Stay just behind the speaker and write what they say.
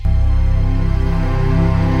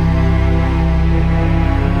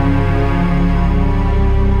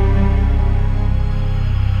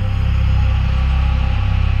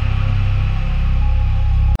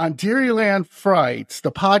on Dairyland Frights,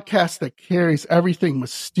 the podcast that carries everything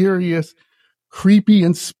mysterious, creepy,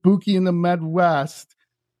 and spooky in the Midwest,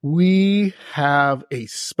 we have a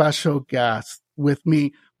special guest with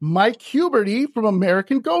me, Mike Huberty from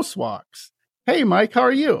American Ghost Walks. Hey, Mike, how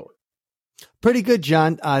are you? Pretty good,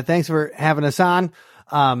 John. Thanks for having us on.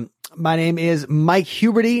 My name is Mike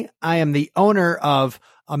Huberty. I am the owner of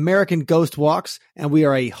American Ghost Walks, and we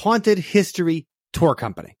are a haunted history tour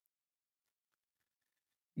company.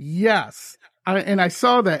 Yes. I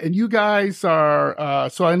saw that. And you guys are,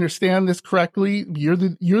 so I understand this correctly. You're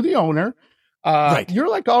the owner. Right. You're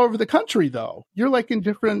like all over the country though. You're like in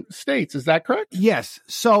different states. Is that correct? Yes.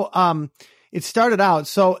 So, it started out.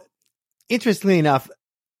 So interestingly enough,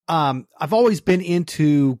 I've always been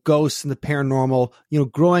into ghosts and the paranormal,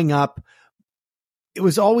 growing up. It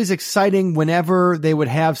was always exciting whenever they would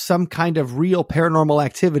have some kind of real paranormal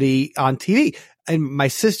activity on TV. And my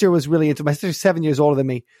sister was really into, my sister's 7 years older than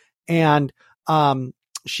me. And,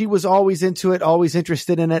 she was always into it, always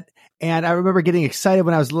interested in it. And I remember getting excited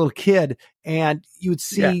when I was a little kid, and you would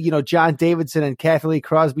see, John Davidson and Kathy Lee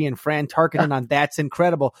Crosby and Fran Tarkenton on That's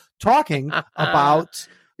Incredible talking about,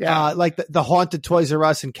 like the haunted Toys R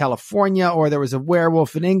Us in California, or there was a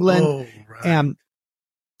werewolf in England. Oh, right. And,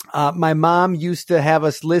 my mom used to have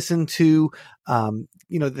us listen to,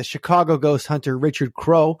 the Chicago ghost hunter, Richard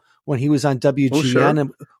Crowe, when he was on WGN. Oh, sure.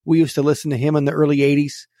 And we used to listen to him in the early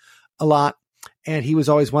 80s a lot. And he was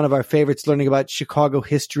always one of our favorites, learning about Chicago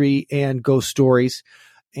history and ghost stories.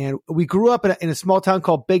 And we grew up in a small town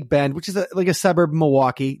called Big Bend, which is like a suburb of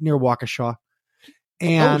Milwaukee near Waukesha.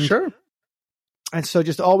 And, sure. And so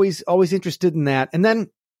just always interested in that. And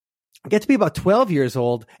then I get to be about 12 years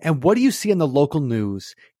old. And what do you see in the local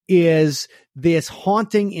news is this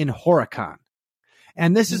haunting in Horicon.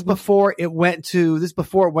 And this is before it went to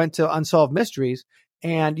Unsolved Mysteries.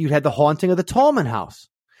 And you had the haunting of the Tallman House.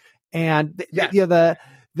 And the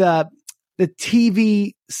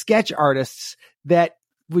TV sketch artists that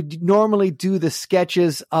would normally do the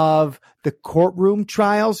sketches of the courtroom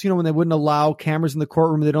trials, when they wouldn't allow cameras in the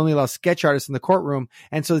courtroom, they'd only allow sketch artists in the courtroom.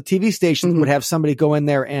 And so the TV stations would have somebody go in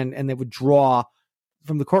there and they would draw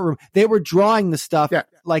from the courtroom. They were drawing the stuff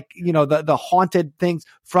like, the haunted things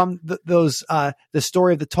from the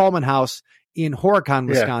story of the Tallman House in Horicon,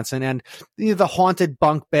 Wisconsin, and the haunted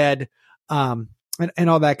bunk bed,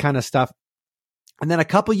 and all that kind of stuff. And then a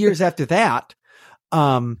couple years after that,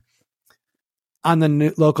 on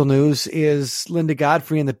the local news is Linda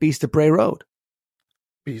Godfrey and the Beast of Bray Road.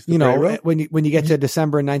 When you get to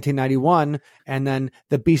December 1991, and then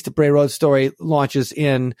the Beast of Bray Road story launches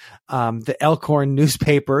in the Elkhorn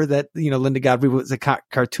newspaper that Linda Godfrey was a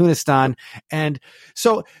cartoonist on, and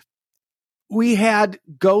so we had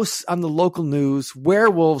ghosts on the local news,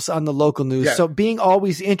 werewolves on the local news. Yeah. So being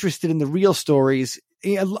always interested in the real stories,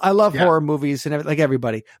 I love horror movies and like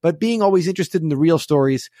everybody, but being always interested in the real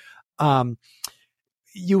stories,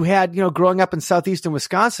 you had, growing up in southeastern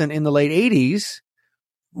Wisconsin in the late 80s,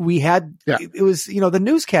 we had, it was, the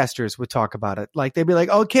newscasters would talk about it. Like they'd be like,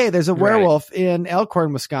 okay, there's a werewolf in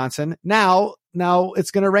Elkhorn, Wisconsin. Now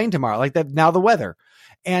it's going to rain tomorrow. Like that, now the weather.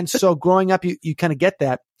 And so growing up, you kind of get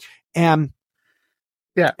that. And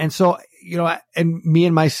so, and me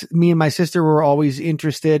and my sister were always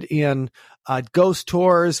interested in, ghost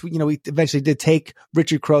tours. We eventually did take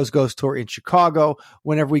Richard Crowe's ghost tour in Chicago.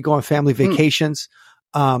 Whenever we go on family vacations,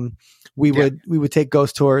 we would take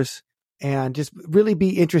ghost tours and just really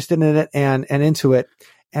be interested in it and into it.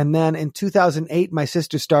 And then in 2008, my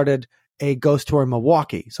sister started a ghost tour in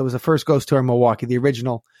Milwaukee. So it was the first ghost tour in Milwaukee, the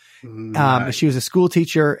original. Nice. She was a school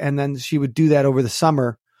teacher, and then she would do that over the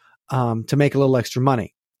summer, to make a little extra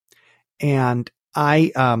money. And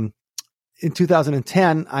in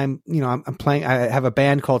 2010, I'm playing, I have a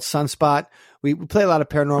band called Sunspot. We play a lot of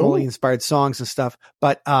paranormally inspired songs and stuff,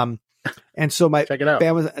 but, and so my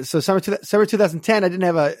band was, so summer 2010, I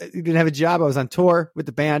didn't have a job. I was on tour with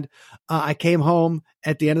the band. I came home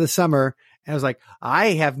at the end of the summer and I was like,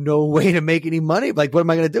 I have no way to make any money. Like, what am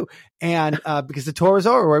I going to do? And, because the tour is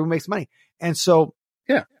over, where we make some money. And so,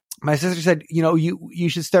 my sister said, you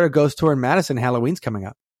should start a ghost tour in Madison. Halloween's coming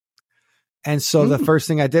up. And so the first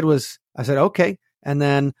thing I did was I said, okay. And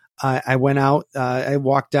then I went out, I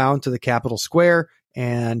walked down to the Capitol Square,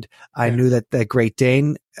 and I knew that the Great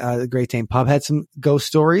Dane pub had some ghost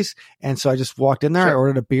stories. And so I just walked in there, I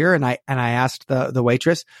ordered a beer, and I asked the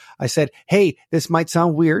waitress, I said, hey, this might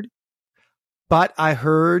sound weird, but I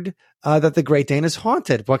heard that the Great Dane is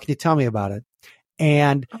haunted. What can you tell me about it?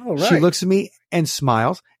 And she looks at me and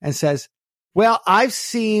smiles and says, well, I've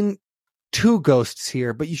seen 2 ghosts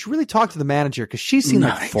here, but you should really talk to the manager because she's seen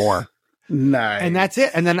like 4. Nice. And that's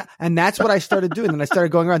it. And that's what I started doing. Then I started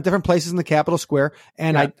going around different places in the Capitol Square,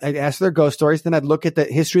 and I'd ask their ghost stories. Then I'd look at the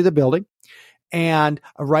history of the building and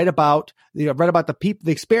write about the people,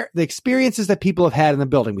 the experiences that people have had in the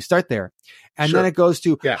building. We start there. And then it goes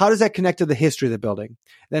to how does that connect to the history of the building?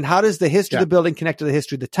 Then how does the history of the building connect to the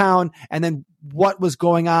history of the town? And then what was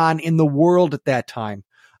going on in the world at that time,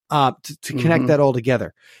 to connect that all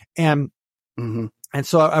together. And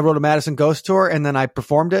so I wrote a Madison Ghost Tour, and then I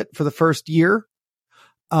performed it for the first year.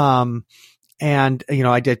 And,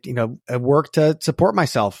 I did, I worked to support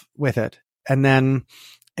myself with it. And then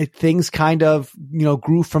things kind of,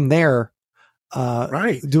 grew from there,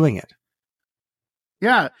 doing it.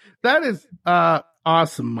 Yeah, that is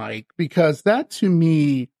awesome, Mike, because that to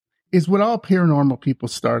me is what all paranormal people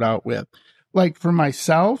start out with. Like for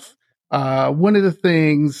myself, one of the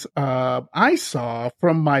things I saw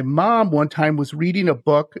from my mom one time was reading a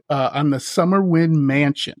book on the Summer Wind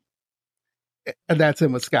Mansion. And that's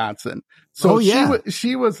in Wisconsin. So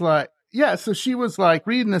she was like, so she was like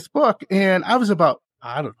reading this book, and I was about,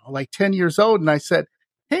 I don't know, like 10 years old. And I said,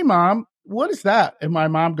 "Hey, Mom, what is that?" And my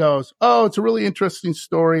mom goes, "Oh, it's a really interesting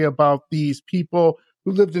story about these people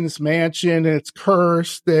who lived in this mansion, and it's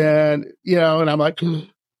cursed." And, and I'm like,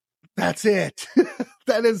 that's it.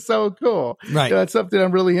 That is so cool. Right. That's something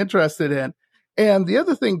I'm really interested in. And the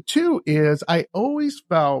other thing too is I always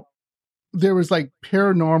felt there was like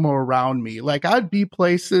paranormal around me. Like I'd be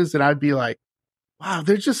places and I'd be like, wow,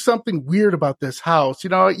 there's just something weird about this house.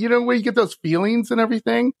 Where you get those feelings and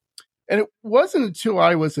everything. And it wasn't until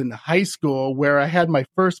I was in high school where I had my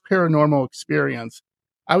first paranormal experience.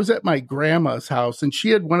 I was at my grandma's house, and she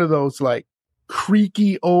had one of those like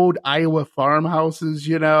creaky old Iowa farmhouses,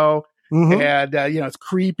 and, it's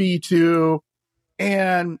creepy too.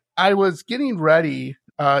 And I was getting ready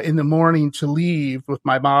in the morning to leave with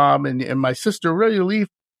my mom and my sister, ready to leave.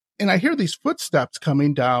 And I hear these footsteps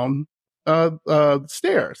coming down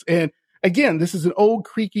stairs. And again, this is an old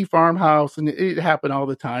creaky farmhouse, and it happened all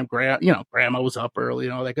the time. Grandma was up early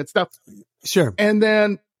and all that good stuff. Sure. And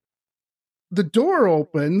then the door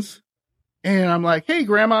opens, and I'm like, "Hey,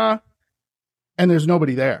 Grandma," and there's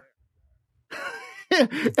nobody there.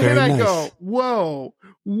 And I go, whoa,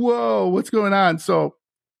 what's going on? So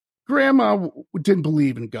Grandma didn't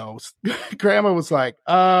believe in ghosts. Grandma was like,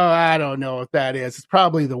 "Oh, I don't know what that is. It's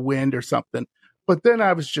probably the wind or something." But then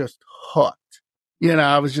I was just hooked.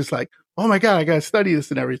 I was just like, "Oh my God, I got to study this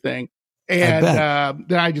and everything." And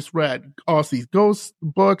then I just read all these ghost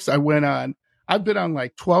books. I've been on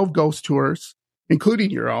like 12 ghost tours, including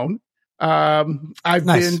your own. I've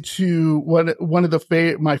been to one of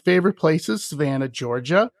my favorite places, Savannah,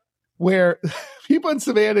 Georgia, where people in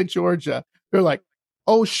Savannah, Georgia, they're like,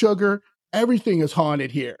 "Oh, sugar, everything is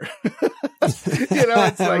haunted here." It's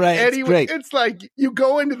like, anyway, it's like you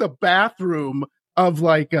go into the bathroom of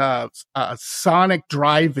like a Sonic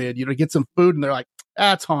drive-in, get some food, and they're like,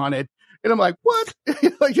 "That's haunted." And I'm like, "What?"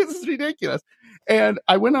 Like, this is ridiculous. And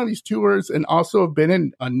I went on these tours and also have been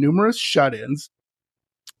in numerous shut-ins.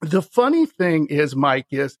 The funny thing is, Mike,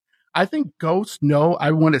 is I think ghosts know I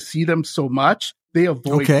want to see them so much, they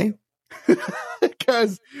avoid me.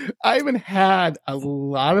 Because I haven't had a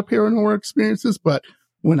lot of paranormal experiences, but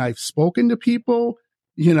when I've spoken to people,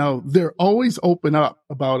 they're always open up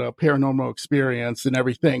about a paranormal experience and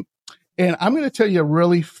everything. And I'm going to tell you a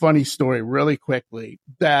really funny story really quickly,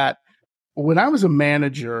 that when I was a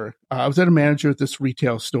manager, I was a manager at this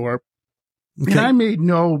retail store. Okay. And I made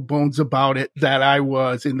no bones about it that I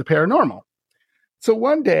was in the paranormal. So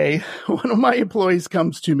one day, one of my employees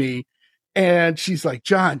comes to me and she's like,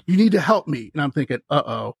 "John, you need to help me." And I'm thinking,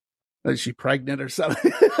 uh-oh, is she pregnant or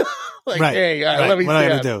something? Hey, let me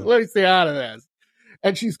stay out of this.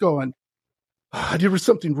 And she's going, "There was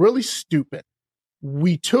something really stupid.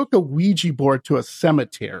 We took a Ouija board to a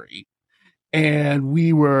cemetery and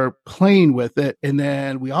we were playing with it. And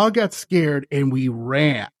then we all got scared and we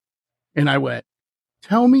ran." And I went,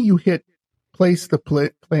 "Tell me you place the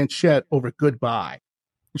planchette over goodbye."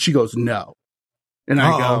 And she goes, "No." And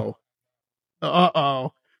I go,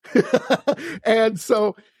 uh-oh. And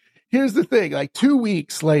so here's the thing, like 2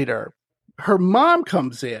 weeks later, her mom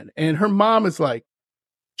comes in and her mom is like,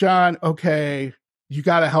 "John, okay, you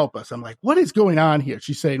got to help us." I'm like, "What is going on here?"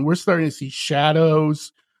 She's saying, "We're starting to see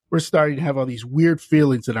shadows. We're starting to have all these weird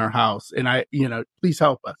feelings in our house. And please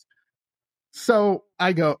help us." So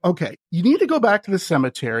I go, "Okay, you need to go back to the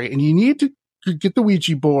cemetery and you need to get the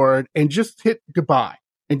Ouija board and just hit goodbye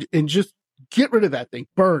and just get rid of that thing,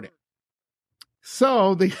 burn it."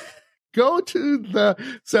 So they go to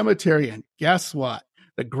the cemetery, and guess what?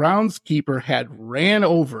 The groundskeeper had ran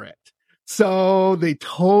over it. So they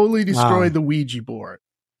totally destroyed the Ouija board.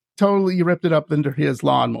 totally ripped it up under his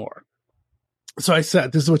lawnmower. So I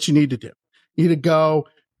said, this is what you need to do. You need to go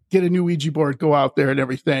get a new Ouija board, go out there and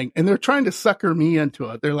everything. And they're trying to sucker me into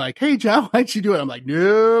it. They're like, hey, John, why don't you do it? I'm like,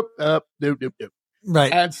 nope, nope.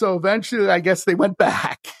 Right. And so eventually I guess they went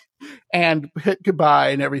back and hit goodbye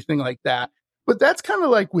and everything like that. But that's kind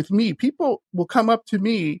of like with me. People will come up to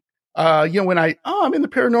me, when I'm in the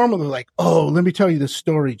paranormal, they're like, oh, let me tell you this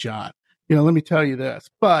story, John. Let me tell you this.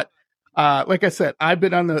 But like I said, I've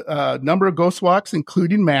been on a number of ghost walks,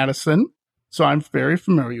 including Madison. So I'm very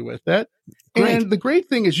familiar with it. Great. And the great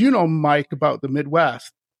thing is, Mike, about the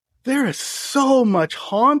Midwest, there is so much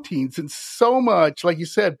hauntings and so much, like you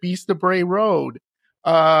said, Beast of Bray Road,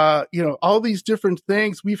 all these different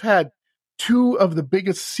things. We've had two of the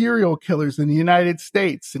biggest serial killers in the United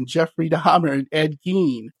States, and Jeffrey Dahmer and Ed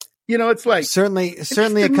Gein. It's like certainly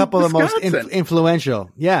a couple of the most influential.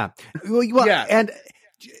 Yeah. Well, yeah. And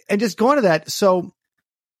just going to that. So,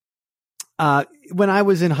 when I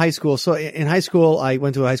was in high school, I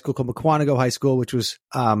went to a high school called Mukwonago High School, which was,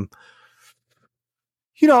 a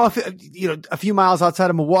few miles outside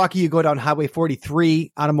of Milwaukee. You go down Highway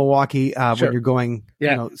 43 out of Milwaukee, when you're going,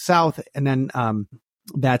 south. And then,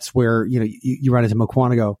 that's where, you run into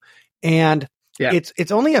Mukwonago, and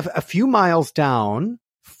it's only a few miles down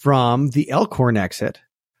from the Elkhorn exit,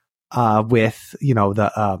 with,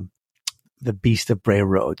 the Beast of Bray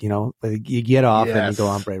Road, you get off and you go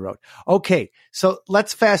on Bray Road. Okay. So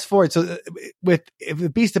let's fast forward. So if the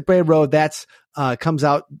Beast of Bray Road, that's, comes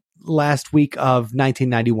out last week of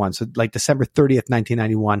 1991. So like December 30th,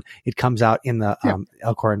 1991, it comes out in the,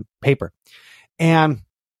 Elkhorn paper. And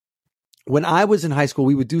when I was in high school,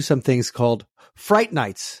 we would do some things called Fright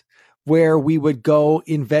Nights, where we would go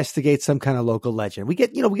investigate some kind of local legend. We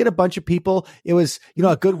get a bunch of people. It was,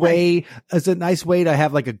 a good way, it's a nice way to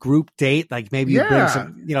have like a group date. Like maybe you bring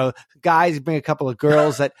some, guys, bring a couple of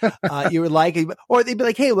girls that, you would like, or they'd be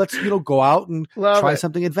like, hey, let's, go out and try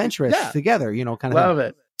something adventurous together, kind of. Love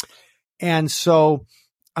it. And so,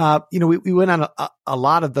 we went on a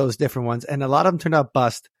lot of those different ones, and a lot of them turned out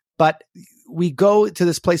bust, but we go to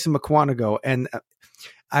this place in Mukwonago, and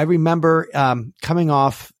I remember, coming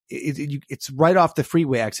off, it's right off the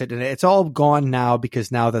freeway exit, and it's all gone now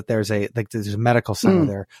because now that there's a medical center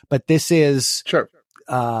there. But this is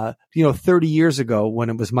 30 years ago when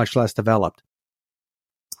it was much less developed.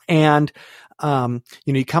 And,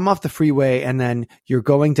 you come off the freeway, and then you're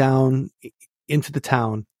going down into the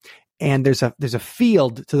town, and there's a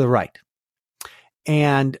field to the right.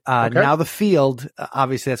 And, now the field,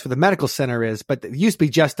 obviously that's where the medical center is, but it used to be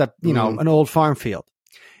just an old farm field.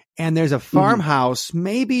 And there's a farmhouse,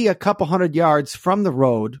 maybe a couple hundred yards from the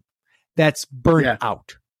road, that's burnt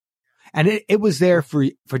out. And it was there for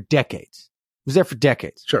decades. It was there for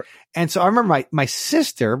decades. Sure. And so I remember my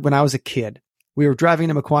sister, when I was a kid, we were driving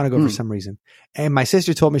to Mukwonago for some reason. And my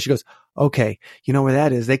sister told me, she goes, okay, you know where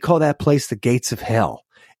that is? They call that place the Gates of Hell.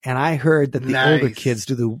 And I heard that the older kids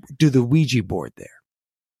do the Ouija board there.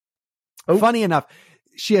 Oh. Funny enough,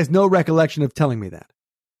 she has no recollection of telling me that.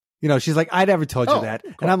 She's like, I never told you that.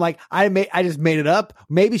 Cool. And I'm like, I just made it up.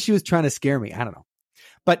 Maybe she was trying to scare me. I don't know.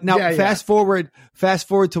 But now fast forward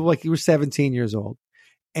to like you were 17 years old.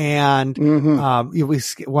 And,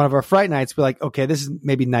 one of our Fright Nights, we're like, okay, this is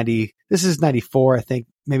maybe 94, I think,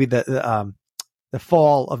 maybe the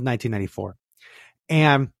fall of 1994.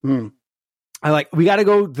 And, we got to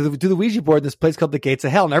go to the Ouija board in this place called the Gates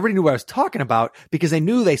of Hell. And everybody knew what I was talking about because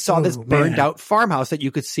they saw this burned out farmhouse that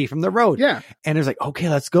you could see from the road. Yeah. And it was like, okay,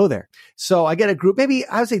 let's go there. So I get a group, maybe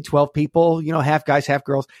I would say 12 people, half guys, half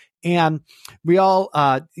girls. And we all,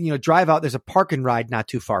 drive out. There's a park and ride not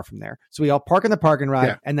too far from there. So we all park in the park and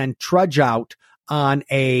ride and then trudge out on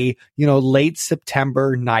a, late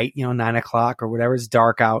September night, 9:00 or whatever. It's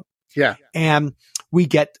dark out. Yeah. And we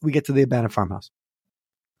get to the abandoned farmhouse.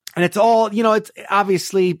 And it's all, it's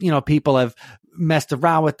obviously, people have messed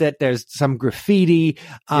around with it. There's some graffiti.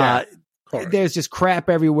 There's just crap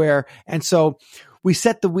everywhere. And so we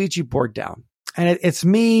set the Ouija board down, and it's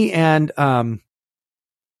me and,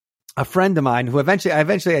 a friend of mine who eventually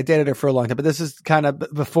I dated her for a long time, but this is kind of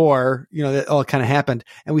before, that all kind of happened.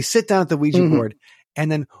 And we sit down at the Ouija board,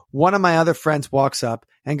 and then one of my other friends walks up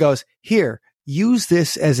and goes, here, use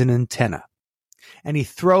this as an antenna. And he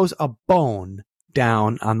throws a bone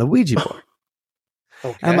down on the Ouija board.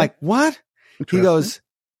 Okay. And I'm like, what? He goes,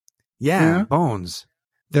 bones.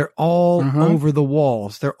 They're all over the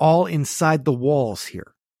walls. They're all inside the walls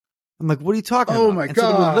here. I'm like, what are you talking about? Oh my God.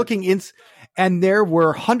 So we're looking in, and there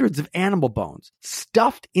were hundreds of animal bones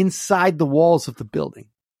stuffed inside the walls of the building.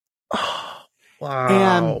 Wow.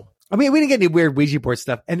 And I mean, we didn't get any weird Ouija board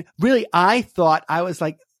stuff. And really, I thought I was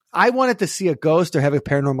like, I wanted to see a ghost or have a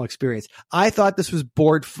paranormal experience. I thought this was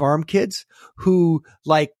bored farm kids who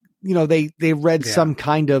like, they read some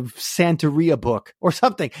kind of Santeria book or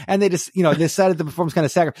something, and they just, decided to perform some kind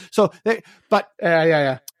of sacrifice. So,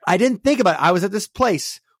 Yeah. I didn't think about it. I was at this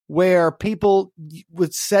place where people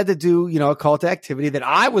was said to do, occult activity, that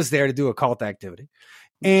I was there to do occult activity.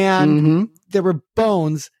 And there were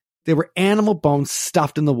animal bones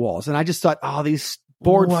stuffed in the walls. And I just thought, oh, these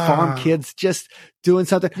bored farm kids just doing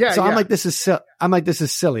something. Yeah, so I'm like, this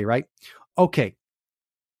is silly, right? Okay.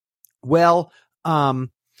 Well, when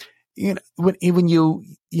you,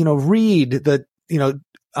 read the,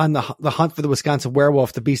 on the Hunt for the Wisconsin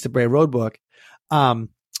Werewolf, the Beast of Bray Road book,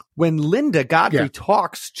 when Linda Godfrey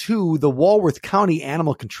talks to the Walworth County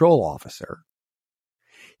Animal Control Officer,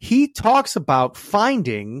 he talks about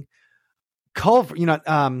finding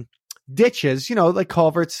ditches, like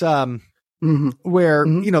culverts, where,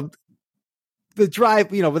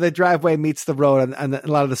 the driveway meets the road, and a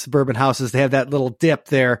lot of the suburban houses, they have that little dip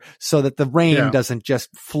there so that the rain doesn't just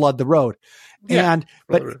flood the road.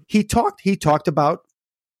 But he talked about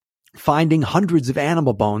finding hundreds of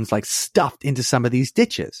animal bones like stuffed into some of these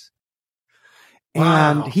ditches.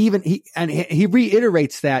 Wow. And he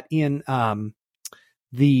reiterates that in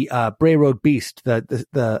the Bray Road Beast,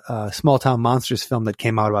 the Small Town Monsters film that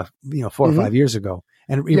came out about 4 or 5 years ago.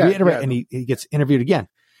 And and he gets interviewed again.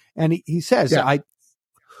 And he says,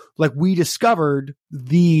 we discovered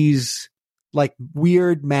these like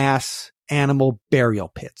weird mass animal burial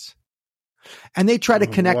pits. And they try to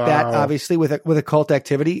connect that obviously with occult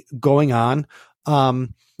activity going on, to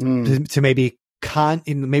maybe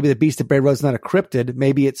maybe the Beast of Bray Road is not a cryptid.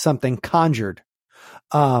 Maybe it's something conjured,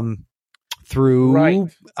 through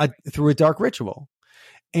a dark ritual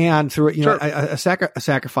and through, a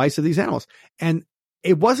sacrifice of these animals. And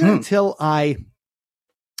it wasn't until it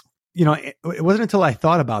wasn't until I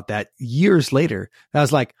thought about that years later that I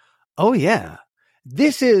was like, oh yeah,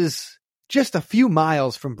 this is just a few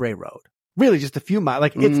miles from Bray Road. Really just a few miles.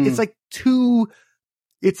 Like it's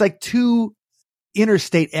like two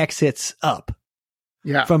interstate exits up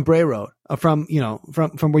from Bray Road, from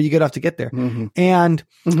where you get off to get there. And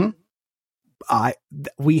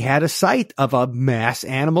we had a site of a mass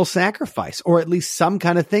animal sacrifice, or at least some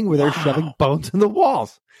kind of thing where they're shoving bones in the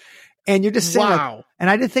walls. And you're just saying, and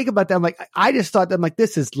I didn't think about that. I'm like, I just thought that I'm like,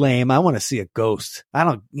 this is lame. I want to see a ghost. I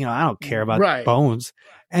don't care about bones.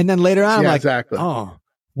 And then later on, I'm like, oh,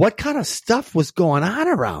 what kind of stuff was going on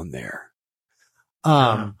around there?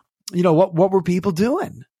 What were people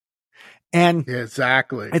doing? And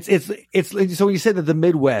exactly. It's so when you said that the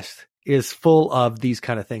Midwest is full of these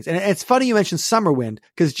kind of things. And it's funny you mentioned Summerwind,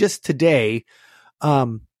 because just today,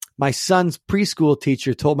 my son's preschool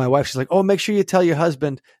teacher told my wife, she's like, oh, make sure you tell your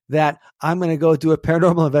husband that I'm going to go do a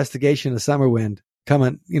paranormal investigation of Summerwind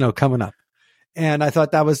coming up. And I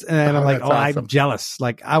thought that was, and I'm like, awesome. I'm jealous.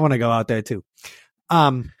 Like, I want to go out there too.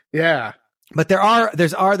 But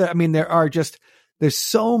there's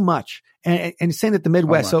so much, and saying that the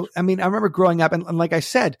Midwest. So, I mean, I remember growing up, and like I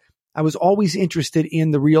said, I was always interested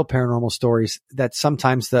in the real paranormal stories that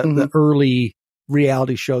sometimes the early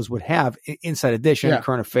reality shows would have, Inside Edition,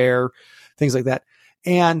 Current Affair, things like that.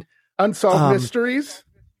 And Unsolved Mysteries.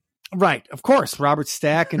 Right. Of course. Robert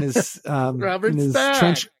Stack and his,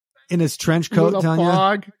 in his trench coat.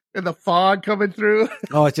 And the fog coming through.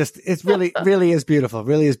 Oh, it's really, really is beautiful.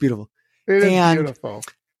 Really is beautiful. It is beautiful.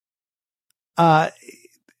 I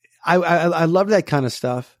love that kind of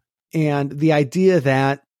stuff. And the idea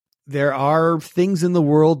that there are things in the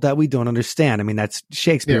world that we don't understand. I mean, that's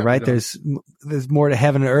Shakespeare, right? There's more to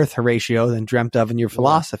heaven and earth, Horatio, than dreamt of in your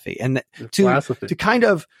philosophy. And to kind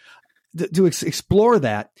of to explore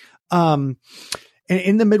that, in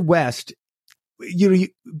the Midwest,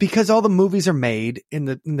 because all the movies are made in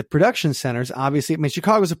the production centers, obviously, I mean,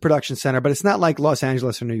 Chicago's a production center, but it's not like Los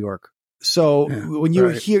Angeles or New York. So when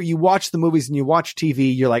you're here, you watch the movies and you watch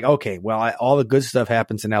TV, you're like, okay, well, all the good stuff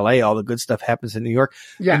happens in LA. All the good stuff happens in New York.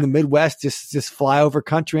 Yeah. In the Midwest, just fly over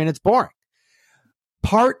country and it's boring.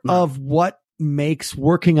 Part of what makes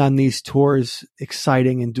working on these tours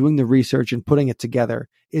exciting and doing the research and putting it together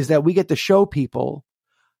is that we get to show people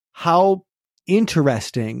how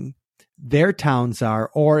interesting their towns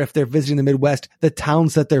are, or if they're visiting the Midwest, the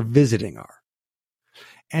towns that they're visiting are.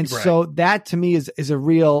 And so that to me is a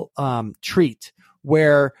real treat,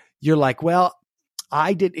 where you're like, well,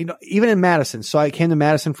 I did, even in Madison. So I came to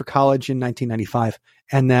Madison for college in 1995.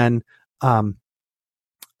 And then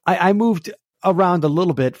I moved around a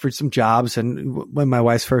little bit for some jobs, and when my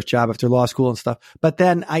wife's first job after law school and stuff. But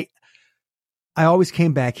then I always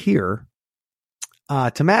came back here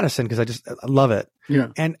to Madison because I love it. Yeah.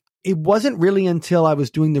 And it wasn't really until I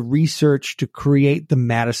was doing the research to create the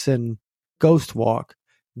Madison Ghost Walk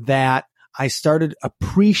that I started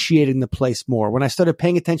appreciating the place more. When I started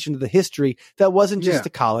paying attention to the history, that wasn't just the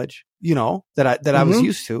college, that I was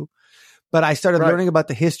used to, but I started learning about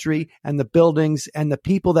the history and the buildings and the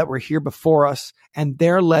people that were here before us and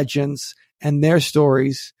their legends and their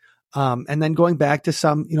stories. And then going back to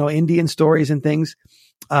some, Indian stories and things,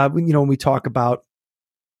 when we talk about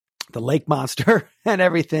the lake monster and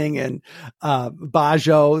everything and,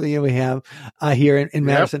 Bajo, we have, here in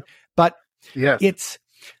Madison, but it's,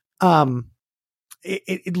 learning,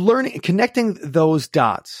 connecting those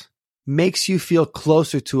dots makes you feel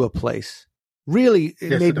closer to a place. Really,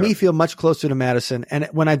 it made me feel much closer to Madison. And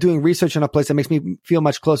when I'm doing research on a place, it makes me feel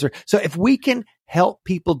much closer. So if we can help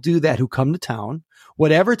people do that who come to town,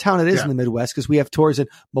 whatever town it is in the Midwest, because we have tours in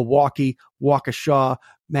Milwaukee, Waukesha,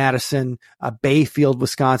 Madison, Bayfield,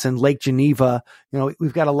 Wisconsin, Lake Geneva.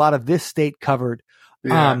 We've got a lot of this state covered.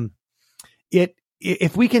 Yeah.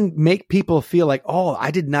 If we can make people feel like, oh,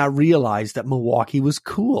 I did not realize that Milwaukee was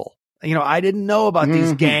cool. I didn't know about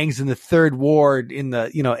these gangs in the Third Ward in the,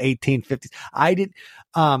 1850s. I did,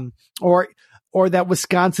 or that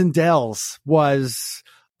Wisconsin Dells was,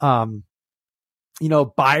 Byron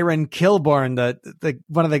Kilborn, the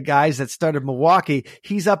one of the guys that started Milwaukee.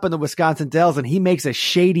 He's up in the Wisconsin Dells and he makes a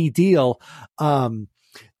shady deal,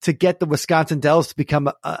 to get the Wisconsin Dells to become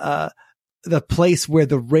the place where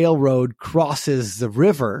the railroad crosses the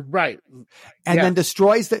river. Right. And then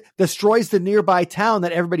destroys the nearby town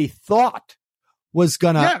that everybody thought was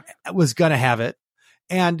gonna have it.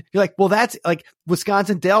 And you're like, well, that's like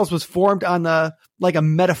Wisconsin Dells was formed on a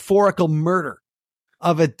metaphorical murder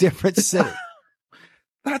of a different city.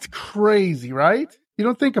 That's crazy, right? You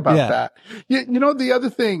don't think about that. The other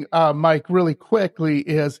thing, Mike, really quickly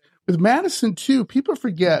is with Madison too, people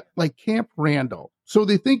forget like Camp Randall. So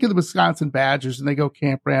they think of the Wisconsin Badgers and they go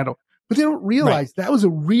Camp Randall, but they don't realize that was a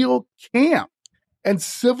real camp and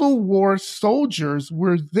Civil War soldiers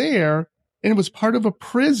were there and it was part of a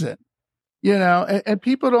prison, and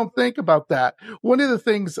people don't think about that. One of the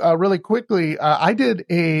things, really quickly, I did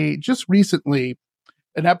just recently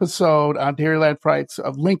an episode on Dairyland Frights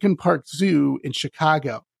of Lincoln Park Zoo in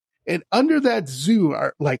Chicago. And under that zoo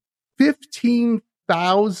are like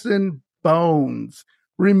 15,000 bones,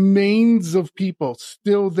 remains of people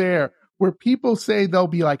still there, where people say they'll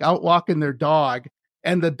be like out walking their dog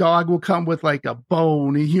and the dog will come with like a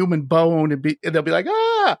human bone, and they'll be like,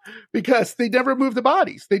 because they never moved the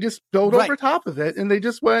bodies. They just built over top of it and they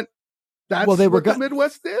just went, that's what the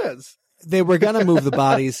Midwest is. They were going to move the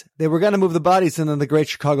bodies. And then the Great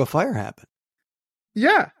Chicago Fire happened.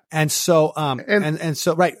 Yeah. And so,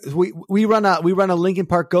 we run a Lincoln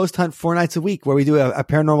Park ghost hunt 4 nights a week where we do a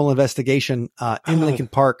paranormal investigation, in Lincoln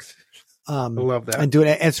Park. I love that. And do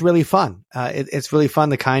it. It's really fun. It's really fun,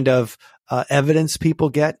 the kind of, evidence people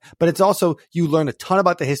get, but it's also, you learn a ton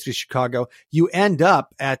about the history of Chicago. You end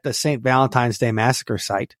up at the St. Valentine's Day Massacre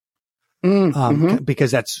site.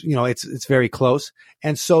 Because that's, it's very close.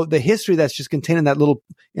 And so the history that's just contained in that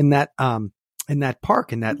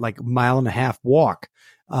park, in that like 1.5 mile walk,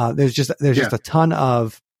 there's just a ton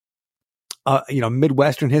of,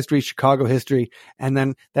 Midwestern history, Chicago history. And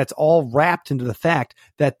then that's all wrapped into the fact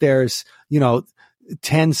that there's,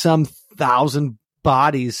 10-some thousand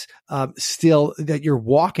bodies, still that you're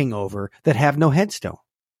walking over that have no headstone.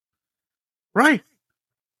 Right.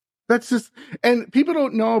 That's just, and people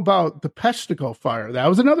don't know about the Peshtigo fire. That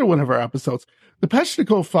was another one of our episodes. The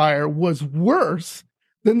Peshtigo fire was worse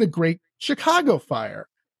than the Great Chicago Fire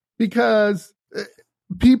because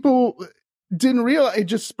people didn't realize it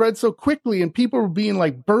just spread so quickly and people were being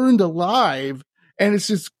like burned alive. And it's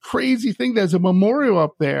this crazy thing. There's a memorial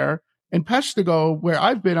up there in Peshtigo where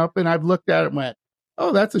I've been up and I've looked at it and went,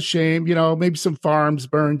 oh, that's a shame. Maybe some farms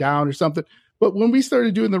burned down or something. But when we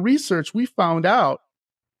started doing the research, we found out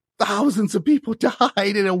thousands of people died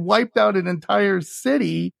and it wiped out an entire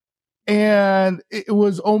city. And it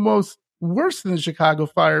was almost worse than the Chicago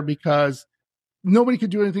fire because nobody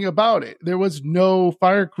could do anything about it. There was no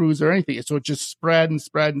fire crews or anything. So it just spread and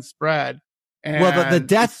spread and spread. And well, the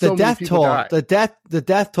death toll of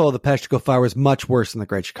the Peshtigo fire was much worse than the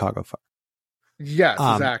Great Chicago fire. Yes,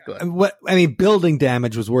 exactly. Building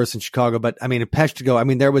damage was worse in Chicago, but in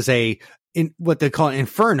Peshtigo, there was what they call an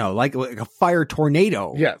inferno, like a fire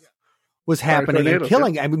tornado. Yes. Was happening and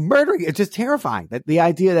killing, murdering. It's just terrifying. That the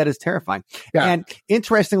idea that is terrifying. Yeah. And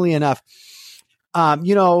interestingly enough,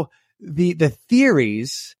 the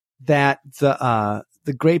theories that the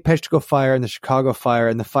Great Peshtigo fire and the Chicago fire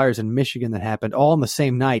and the fires in Michigan that happened all on the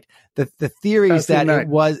same night, the theories that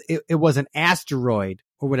it was an asteroid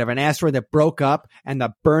or whatever, an asteroid that broke up and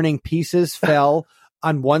the burning pieces fell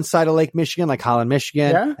on one side of Lake Michigan, like Holland,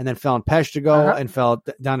 Michigan, and then fell in Peshtigo and fell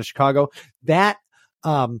down to Chicago. That,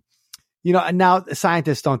 and now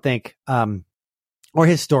scientists don't think, or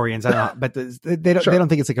historians, I don't know, but they don't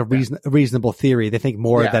think it's like a reasonable theory. They think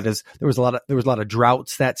more that there was a lot of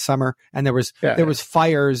droughts that summer, and there was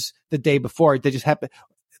fires the day before. They just happened.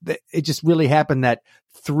 It just really happened that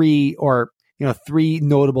three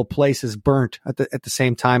notable places burnt at the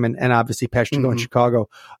same time, and obviously Peshtigo and Chicago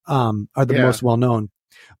are the most well known.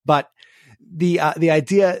 But the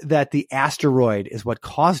idea that the asteroid is what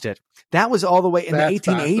caused it, that was all the way in the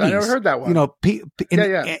 1880s. I never heard that one. In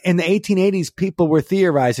the 1880s, people were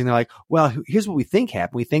theorizing. They're like, well, here's what we think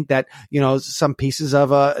happened. We think that, some pieces of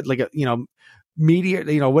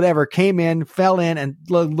meteor, whatever came in, fell in, and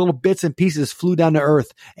little bits and pieces flew down to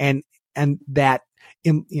Earth, and that,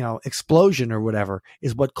 explosion or whatever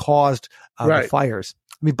is what caused the fires.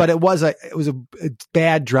 I mean, but it was a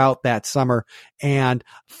bad drought that summer, and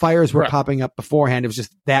fires were popping up beforehand. It was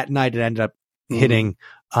just that night it ended up hitting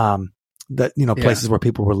places where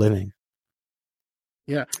people were living.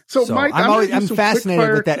 Yeah. So Mike, I'm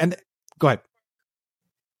fascinated with that. And go ahead.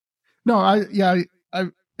 No,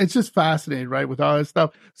 it's just fascinating, right? With all this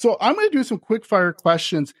stuff. So I'm going to do some quick fire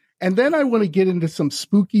questions, and then I want to get into some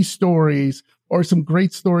spooky stories or some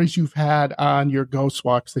great stories you've had on your ghost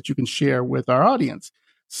walks that you can share with our audience.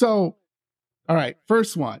 So, all right,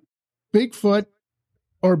 first one, Bigfoot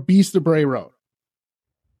or Beast of Bray Road?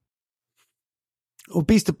 Oh,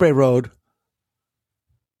 Beast of Bray Road.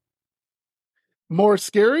 More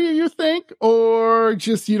scary, you think, or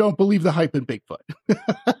just you don't believe the hype in Bigfoot?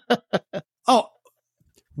 Oh,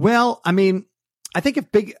 well, I mean, I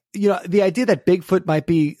think the idea that Bigfoot might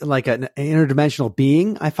be like an interdimensional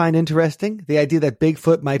being, I find interesting. The idea that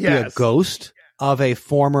Bigfoot might be a ghost of a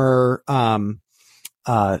former, like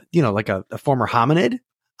a former hominid,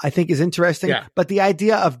 I think is interesting. Yeah. But the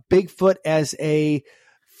idea of Bigfoot as a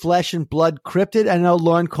flesh and blood cryptid, I know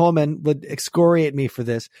Lauren Coleman would excoriate me for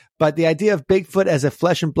this, but the idea of Bigfoot as a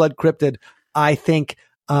flesh and blood cryptid, I think,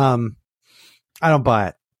 I don't buy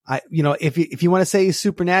it. If you want to say he's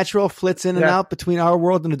supernatural, flits in and out between our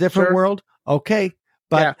world and a different world, okay.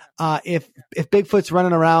 But if Bigfoot's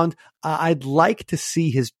running around, I'd like to see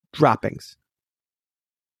his droppings.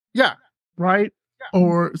 Yeah, right.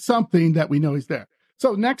 Or something that we know he's there.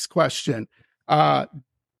 So next question, dark-eyed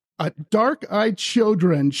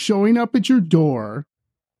children showing up at your door,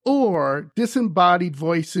 or disembodied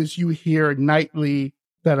voices you hear nightly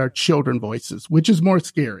that are children voices, which is more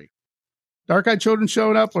scary? Dark-eyed children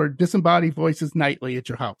showing up or disembodied voices nightly at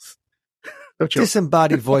your house?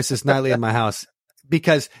 Disembodied voices nightly at my house,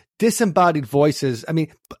 because disembodied voices, I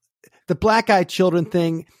mean, the black-eyed children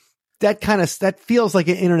thing, that feels like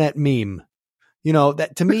an internet meme.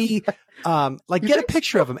 That to me, get a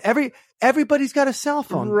picture of them. Everybody's got a cell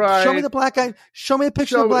phone. Right. Show me the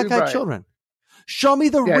picture of the black-eyed children. Show me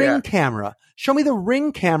the ring camera. Show me the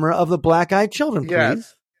ring camera of the black-eyed children, please.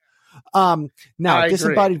 Yes. Now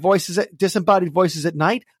disembodied voices at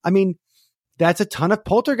night. I mean, that's a ton of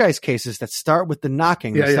poltergeist cases that start with the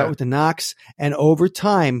knocking. They start with the knocks, and over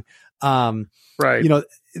time,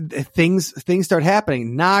 things start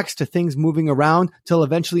happening, knocks to things moving around till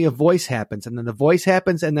eventually a voice happens, and then the voice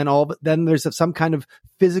happens, and then there's some kind of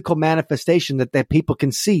physical manifestation that people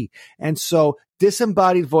can see. And so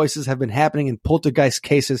disembodied voices have been happening in poltergeist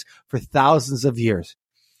cases for thousands of years.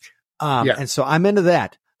 And so I'm into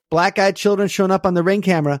that. Black-eyed children showing up on the ring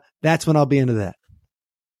camera, that's when I'll be into that.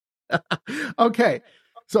 Okay.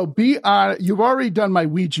 So you've already done my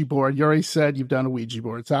Ouija board. You already said you've done a Ouija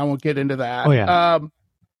board, so I won't get into that. Oh, yeah.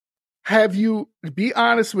 Be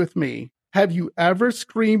honest with me, have you ever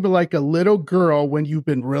screamed like a little girl when you've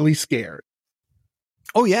been really scared?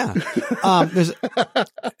 Oh, yeah.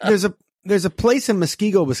 There's a place in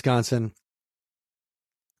Muskego, Wisconsin.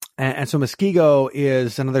 And so Muskego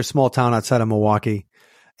is another small town outside of Milwaukee.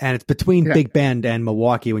 And it's between Big Bend and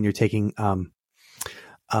Milwaukee when you're taking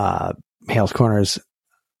Hales Corners.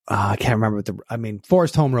 I can't remember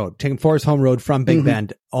Forest Home Road. Taking Forest Home Road from Big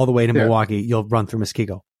Bend all the way to Milwaukee, you'll run through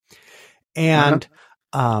Muskego. And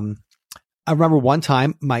I remember one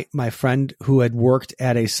time my friend who had worked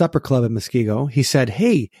at a supper club in Muskego, he said,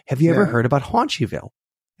 "Hey, have you ever heard about Haunchyville?"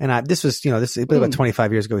 And this was about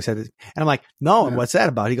 25 years ago. He said this, and I'm like, "No." And what's that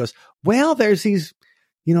about? He goes, "Well, there's these,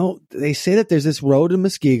 they say that there's this road in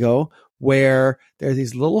Muskego where there are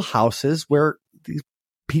these little houses where these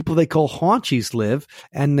people they call haunchies live,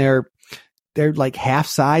 and they're like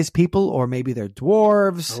half-size people, or maybe they're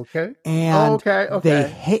dwarves. Okay. And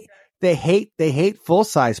they they hate full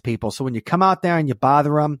size people. So when you come out there and you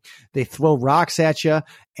bother them, they throw rocks at you,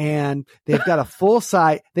 and they've got a full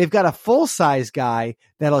size guy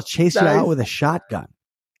that'll chase you out with a shotgun.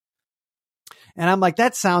 And I'm like,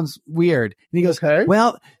 that sounds weird. And he goes,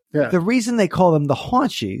 well, the reason they call them the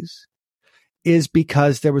Haunchies is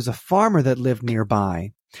because there was a farmer that lived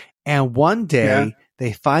nearby. And one day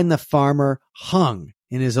they find the farmer hung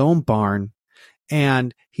in his own barn,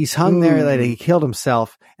 and he's hung there that he killed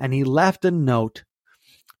himself. And he left a note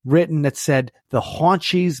written that said, "The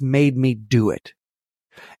Haunchies made me do it."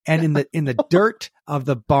 And in the dirt of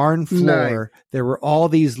the barn floor, there were all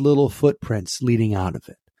these little footprints leading out of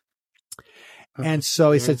it. And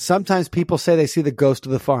so he said, sometimes people say they see the ghost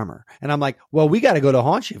of the farmer. And I'm like, well, we got to go to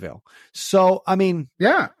Haunchyville. So, I mean,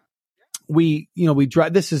 we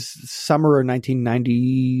drive, this is summer of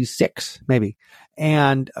 1996, maybe.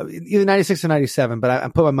 And either 96 or 97, but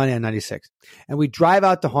I'm putting my money on 96. And we drive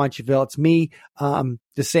out to Haunchyville. It's me,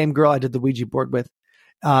 the same girl I did the Ouija board with,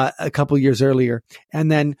 a couple of years earlier.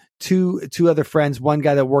 And then two other friends, one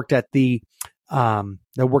guy that worked at the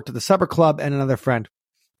Supper Club, and another friend.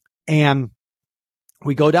 And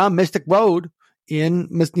we go down Mystic Road in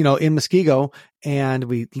Muskego, and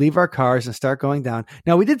we leave our cars and start going down.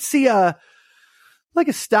 Now, we did see a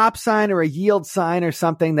stop sign or a yield sign or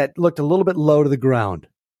something that looked a little bit low to the ground.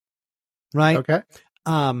 Right. Okay.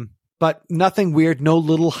 But nothing weird, no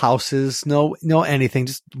little houses, no anything,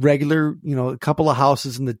 just regular, a couple of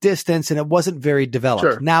houses in the distance, and it wasn't very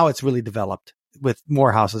developed. Sure. Now it's really developed with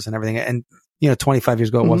more houses and everything. And, 25 years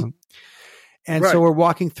ago, it wasn't. And so we're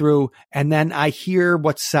walking through, and then I hear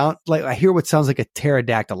what sounds like a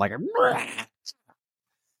pterodactyl, like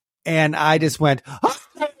and I just went,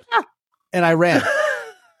 and I ran,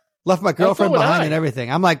 left my girlfriend behind and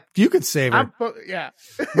everything. I'm like, you can save her.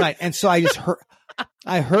 Right. And so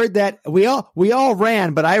I heard that we all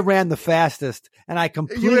ran, but I ran the fastest, and I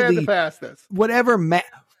completely, you ran the fastest.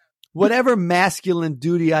 Whatever masculine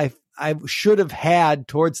duty I should have had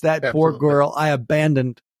towards that poor girl, I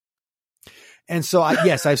abandoned. And so,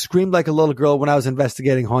 I screamed like a little girl when I was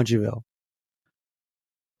investigating Haunchyville.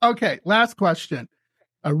 Okay, last question.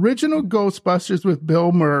 Original Ghostbusters with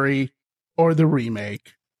Bill Murray or the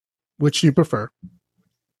remake? Which do you prefer?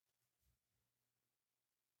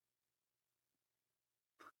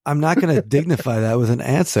 I'm not going to dignify that with an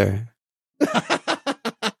answer.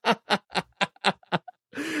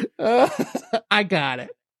 I got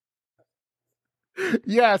it.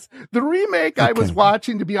 Yes, the remake I was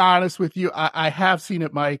watching, to be honest with you, I have seen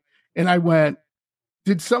it, Mike, and I went,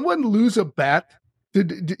 did someone lose a bet?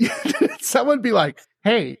 Did someone be like,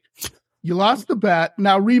 hey, you lost the bet,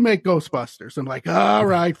 now remake Ghostbusters? I'm like, all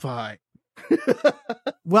right, fine.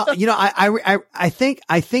 Well, I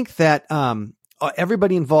think that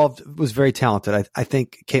everybody involved was very talented. I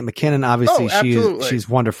think Kate McKinnon, obviously, she's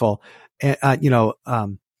wonderful. And,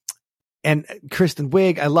 and Kristen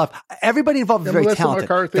Wiig, I love everybody involved is very Melissa talented.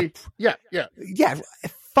 McCarthy. Yeah.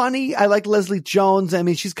 Funny. I like Leslie Jones. I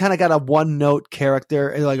mean, she's kind of got a one note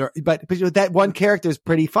character, but that one character is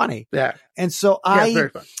pretty funny. Yeah. And so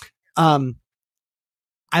very fun.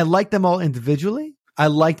 I like them all individually. I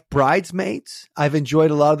liked Bridesmaids. I've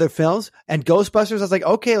enjoyed a lot of their films, and Ghostbusters. I was like,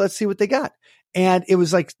 okay, let's see what they got. And it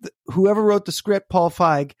was like whoever wrote the script, Paul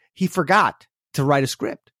Feig, he forgot to write a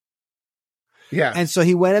script. Yeah. And so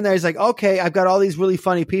he went in there. He's like, okay, I've got all these really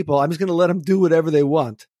funny people. I'm just going to let them do whatever they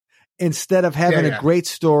want instead of having a great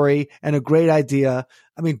story and a great idea.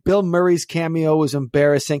 I mean, Bill Murray's cameo was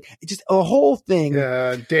embarrassing. It just a whole thing.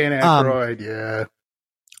 Yeah. Dan Aykroyd. Yeah.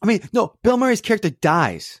 I mean, no, Bill Murray's character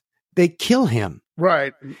dies. They kill him.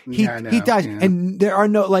 Right. He dies. Yeah. And there are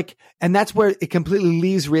and that's where it completely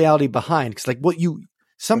leaves reality behind. Cause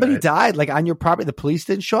somebody died, on your property. The police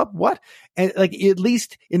didn't show up. What? And at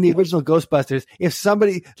least in the original Ghostbusters, if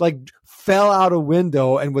somebody fell out a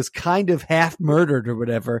window and was kind of half murdered or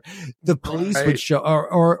whatever, the police would show,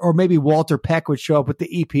 or maybe Walter Peck would show up with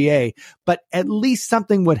the EPA, but at least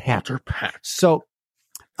something would happen. Walter Peck. So,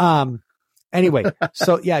 anyway,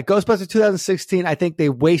 Ghostbusters 2016, I think they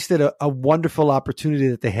wasted a wonderful opportunity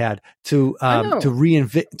that they had to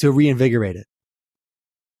reinvigorate it.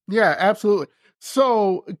 Yeah, absolutely.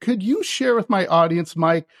 So could you share with my audience,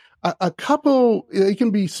 Mike, a couple, they can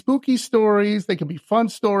be spooky stories, they can be fun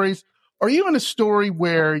stories, or even a story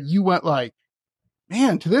where you went like,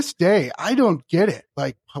 man, to this day, I don't get it.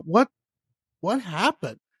 Like, what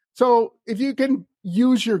happened? So if you can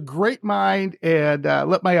use your great mind and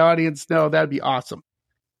let my audience know, that'd be awesome.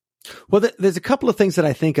 Well, there's a couple of things that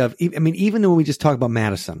I think of. I mean, even when we just talk about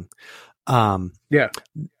Madison, that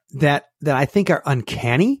I think are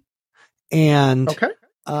uncanny. And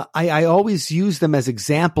I always use them as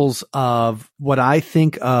examples of what I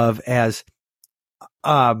think of as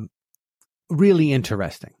really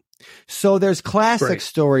interesting. So there's classic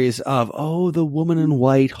stories of, the woman in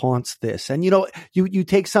white haunts this. And, you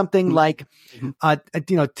take something like,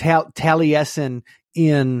 Taliesin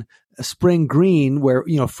in Spring Green, where,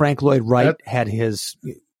 Frank Lloyd Wright had his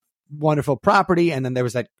wonderful property. And then there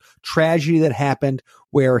was that tragedy that happened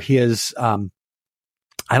where his, I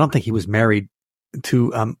don't think he was married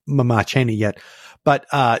to Mama Cheney yet, but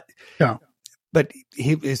but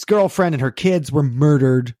his girlfriend and her kids were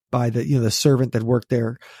murdered by the servant that worked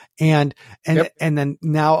there, and then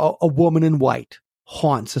now a woman in white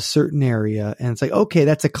haunts a certain area, and it's like, okay,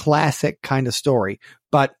 that's a classic kind of story.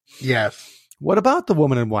 But yes, what about the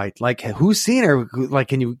woman in white? Like, who's seen her? Like,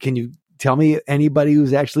 can you tell me anybody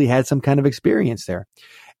who's actually had some kind of experience there?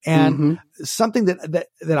 And something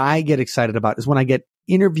that I get excited about is when I get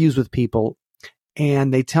interviews with people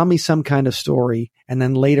and they tell me some kind of story, and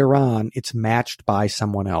then later on it's matched by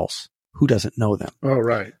someone else who doesn't know them. Oh,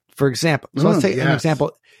 right. For example, so let's take an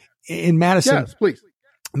example in Madison. Yes, please.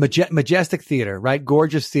 Majestic Theater, right?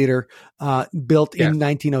 Gorgeous theater, built in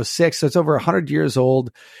 1906. So it's over 100 years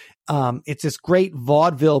old. It's this great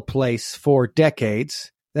vaudeville place for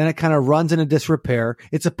decades. Then it kind of runs into disrepair.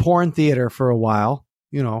 It's a porn theater for a while.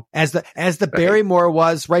 As the Barrymore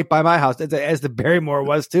was right by my house, as the Barrymore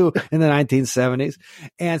was too in the 1970s.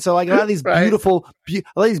 And so like a lot of these beautiful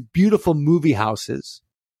movie houses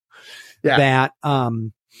that,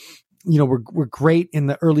 were great in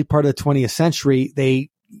the early part of the 20th century. They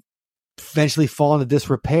eventually fall into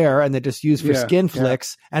disrepair and they're just used for skin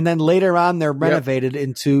flicks. And then later on, they're renovated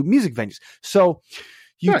into music venues. So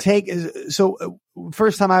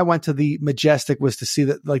first time I went to the Majestic was to see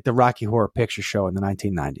the Rocky Horror Picture Show in the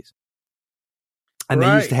 1990s. And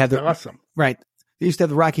they used to have awesome. Right. They used to have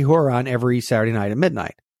the Rocky Horror on every Saturday night at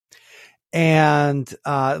midnight. And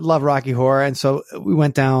love Rocky Horror. And so we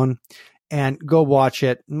went down and go watch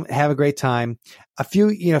it, have a great time. A few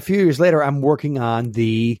years later, I'm working on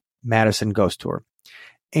the Madison Ghost Tour.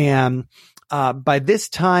 And by this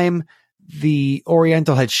time, the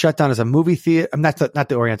Oriental had shut down as a movie theater. Not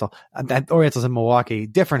the Oriental. That Oriental's in Milwaukee,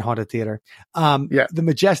 different haunted theater. The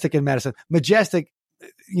Majestic in Madison. Majestic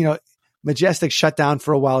shut down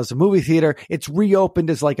for a while as a movie theater. It's reopened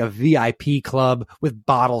as like a VIP club with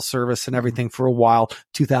bottle service and everything for a while.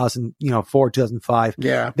 2004, 2005.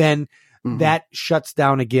 Yeah. Then that shuts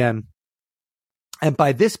down again. And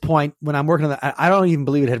by this point, when I'm working on that, I don't even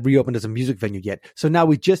believe it had reopened as a music venue yet. So now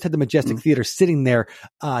we just had the Majestic Theater sitting there,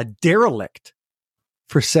 derelict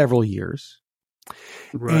for several years.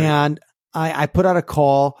 Right. And I put out a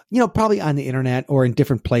call, probably on the internet or in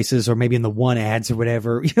different places or maybe in the one ads or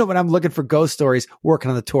whatever, when I'm looking for ghost stories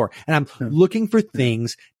working on the tour. And I'm looking for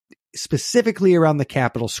things specifically around the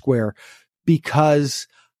Capitol Square because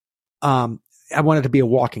I wanted it to be a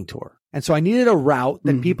walking tour. And so I needed a route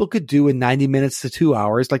that people could do in 90 minutes to 2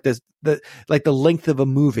 hours, like the length of a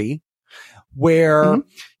movie where,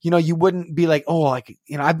 you wouldn't be like,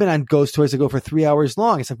 I've been on ghost tours that go for 3 hours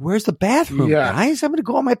long. It's like, where's the bathroom, guys? I'm going to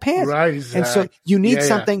go on my pants. Right. Exactly. And so you need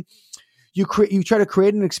something, you try to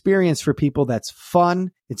create an experience for people that's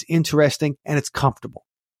fun, it's interesting, and it's comfortable.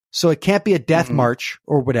 So it can't be a death march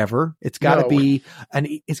or whatever. It's got to be an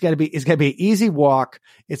easy walk.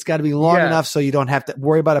 It's got to be long enough so you don't have to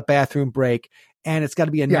worry about a bathroom break. And it's got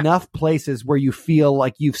to be enough places where you feel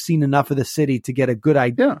like you've seen enough of the city to get a good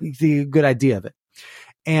idea of it.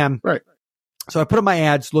 And so I put up my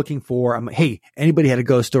ads looking for, hey, anybody had a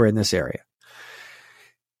ghost story in this area?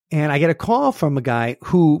 And I get a call from a guy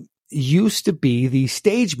who used to be the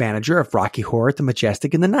stage manager of Rocky Horror at the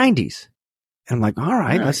Majestic in the 90s. And I'm like, all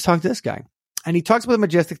right, let's talk to this guy. And he talks about the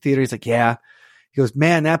Majestic Theater. He's like, yeah. He goes,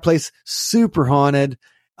 man, that place super haunted.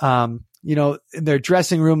 In their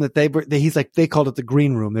dressing room he's like, they called it the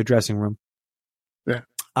green room, their dressing room. Yeah.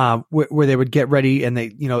 Where they would get ready and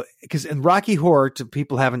because in Rocky Horror, to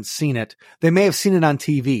people who haven't seen it, they may have seen it on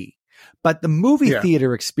TV, but the movie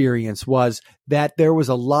theater experience was that there was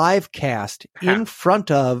a live cast in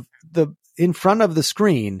front of the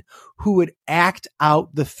screen who would act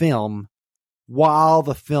out the film while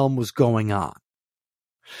the film was going on.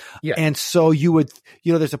 Yeah. And so you would,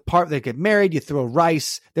 there's a part they get married, you throw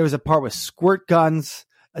rice. There was a part with squirt guns,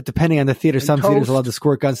 depending on the theater. Some theaters allowed the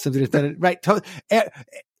squirt guns, some theaters didn't. Right.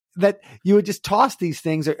 That you would just toss these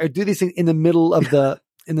things or do these things in the middle of the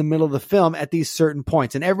film at these certain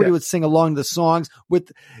points. And everybody would sing along to the songs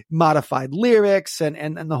with modified lyrics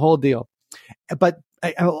and the whole deal. But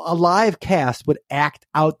a live cast would act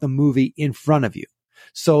out the movie in front of you.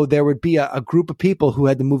 So there would be a group of people who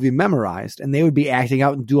had the movie memorized, and they would be acting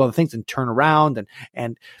out and do all the things and turn around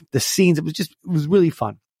and the scenes. It was really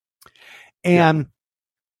fun. And,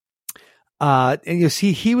 and you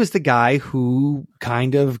see, he was the guy who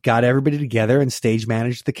kind of got everybody together and stage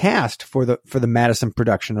managed the cast for the Madison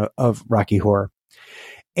production of Rocky Horror.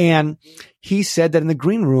 And he said that in the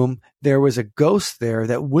green room, there was a ghost there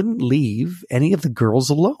that wouldn't leave any of the girls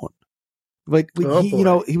alone. Like,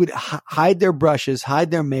 he would hide their brushes, hide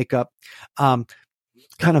their makeup, kind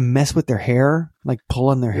of mess with their hair, like pull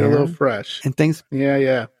on their hair. A little fresh. And things.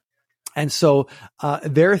 Yeah. And so,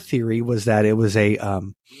 their theory was that it was a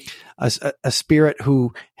spirit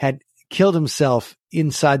who had killed himself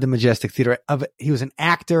inside the Majestic Theater. He was an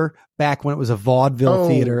actor back when it was a vaudeville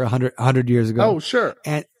theater 100 years ago. Oh, sure.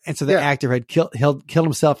 And so the actor had killed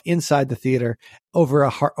himself inside the theater over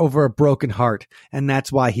a broken heart. And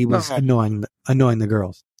that's why he was annoying the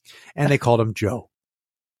girls. And they called him Joe.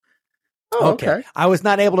 Oh, okay. I was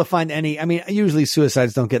not able to find any. I mean, usually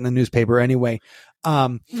suicides don't get in the newspaper anyway.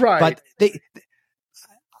 Right. But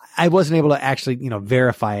I wasn't able to actually,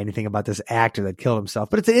 verify anything about this actor that killed himself,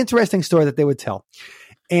 but it's an interesting story that they would tell.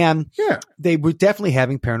 And they were definitely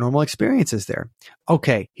having paranormal experiences there.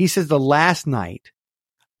 Okay. He says the last night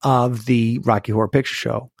of the Rocky Horror Picture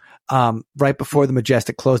Show, right before the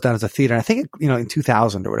Majestic closed down as a theater, and I think, in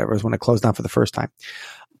 2000 or whatever was when it closed down for the first time.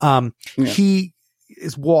 He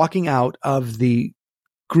is walking out of the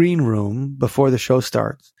green room before the show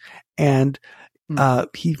starts, and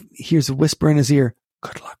he hears a whisper in his ear,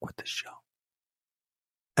 "Good luck with the show."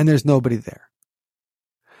 And there's nobody there.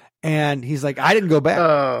 And he's like, I didn't go back.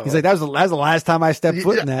 Oh. He's like, that was the last time I stepped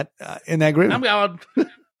foot in that green room. I'm going.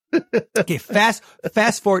 Okay. Fast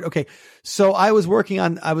forward. Okay. So I was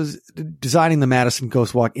designing the Madison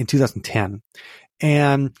Ghost Walk in 2010.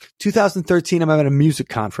 And 2013, I'm having a music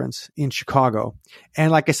conference in Chicago.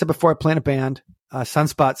 And like I said before, I play in a band,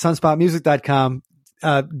 sunspotmusic.com,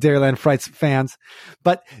 Dairyland Frights fans.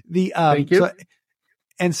 But thank you.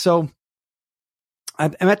 So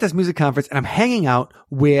I'm at this music conference and I'm hanging out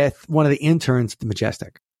with one of the interns at the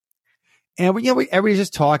Majestic. And everybody's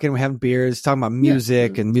just talking, we're having beers, talking about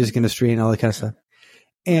music and music industry and all that kind of stuff.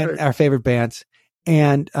 And our favorite bands.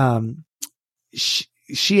 And,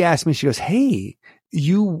 she asked me, she goes, "Hey,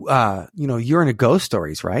 you're into ghost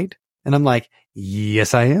stories, right?" And I'm like,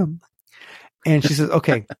 "Yes, I am." And she says,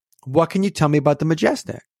 "Okay, what can you tell me about the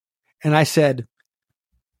Majestic?" And I said,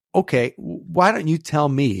 "Okay, why don't you tell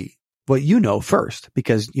me what you know first?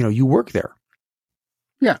 Because, you work there."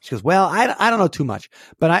 Yeah. She goes, "Well, I don't know too much,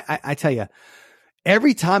 but I tell you,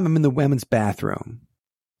 every time I'm in the women's bathroom,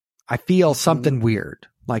 I feel something weird,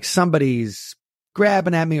 like somebody's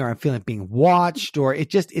grabbing at me, or I'm feeling being watched, or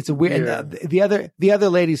it's a weird." Yeah. And the other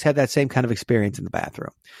ladies had that same kind of experience in the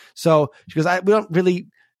bathroom. So she goes, we don't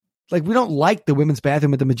like the women's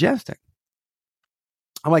bathroom at the Majestic."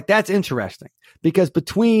 I'm like, that's interesting, because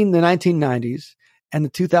between the 1990s and the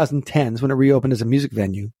 2010s, when it reopened as a music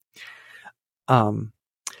venue, the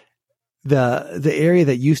area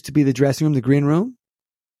that used to be the dressing room, the green room,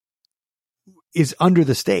 is under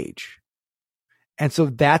the stage. And so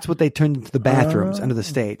that's what they turned into the bathrooms under the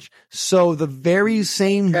stage. So the very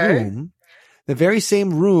same room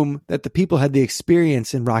that the people had the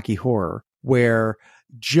experience in Rocky Horror, where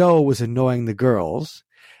Joe was annoying the girls,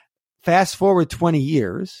 fast forward 20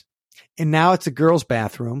 years, and now it's a girl's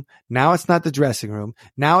bathroom. Now it's not the dressing room.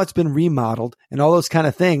 Now it's been remodeled and all those kind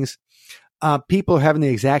of things. People are having the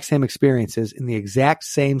exact same experiences in the exact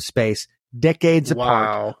same space, decades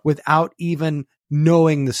apart, without even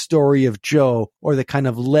knowing the story of Joe or the kind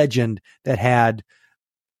of legend that had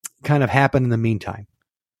kind of happened in the meantime.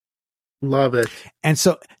 Love it. And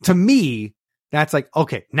so to me, that's like,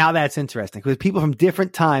 okay, now that's interesting, because people from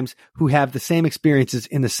different times who have the same experiences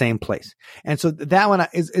in the same place. And so that one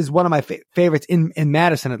is one of my favorites in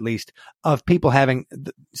Madison, at least, of people having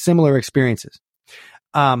similar experiences.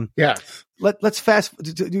 Yes. Let's fast.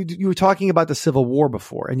 You were talking about the Civil War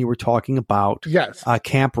before, and you were talking about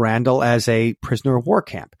Camp Randall as a prisoner of war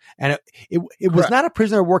camp, and it was not a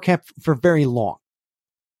prisoner of war camp for very long.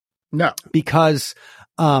 No, because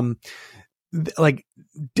like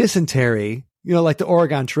dysentery, like the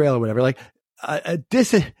Oregon Trail or whatever, like a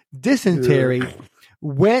dysentery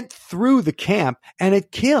went through the camp, and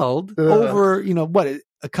it killed over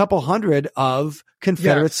a couple hundred of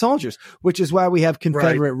Confederate soldiers, which is why we have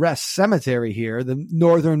Confederate Rest Cemetery here, the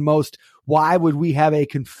northernmost. Why would we have a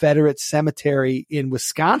Confederate cemetery in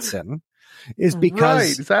Wisconsin? Is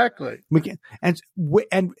because exactly. We can, and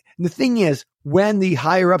the thing is, when the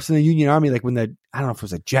higher ups in the Union Army, like when I don't know if it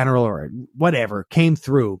was a general or whatever, came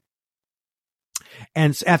through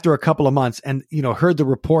And after a couple of months and, heard the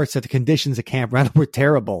reports that the conditions at Camp Randall were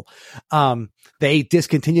terrible, they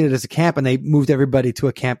discontinued it as a camp and they moved everybody to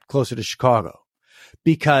a camp closer to Chicago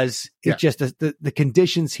because it just, the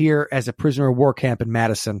conditions here as a prisoner of war camp in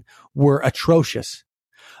Madison were atrocious.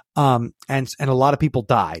 And a lot of people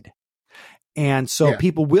died. And so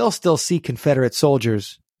people will still see Confederate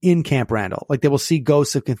soldiers in Camp Randall. Like they will see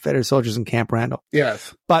ghosts of Confederate soldiers in Camp Randall.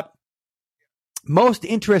 Yes. But most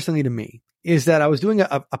interestingly to me is that I was doing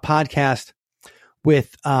a podcast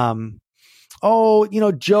with, Joe's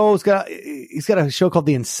he's got a show called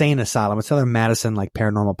The Insane Asylum. It's another Madison like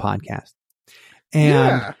paranormal podcast.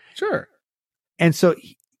 And sure. And so,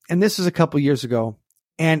 and this was a couple years ago,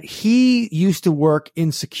 and he used to work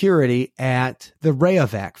in security at the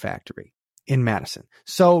Rayovac factory in Madison.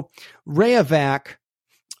 So Rayovac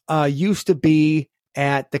used to be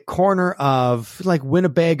at the corner of like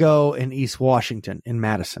Winnebago and East Washington in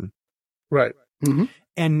Madison. Right. Mm-hmm.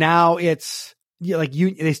 And now it's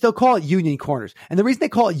they still call it Union Corners. And the reason they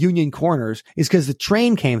call it Union Corners is because the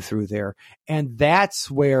train came through there, and that's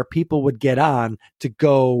where people would get on to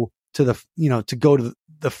go to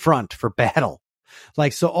the front for battle.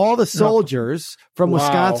 Like, so all the soldiers from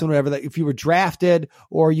Wisconsin, whatever, that if you were drafted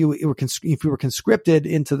or if you were conscripted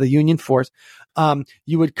into the Union force,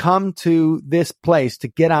 you would come to this place to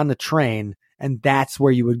get on the train, and that's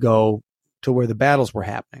where you would go to where the battles were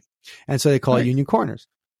happening. And so they call it Union Corners.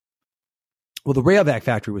 Well, the Rayovac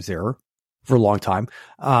factory was there for a long time.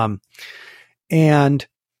 And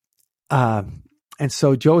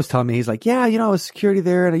so Joe was telling me, he's like, I was security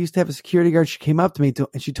there, and I used to have a security guard. She came up to me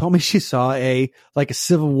and she told me she saw a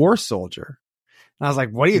Civil War soldier. And I was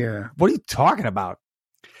like, what are you talking about?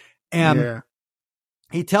 And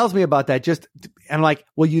he tells me about that and I'm like,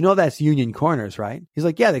 well, that's Union Corners, right? He's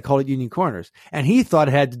like, yeah, they call it Union Corners. And he thought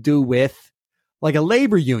it had to do with like a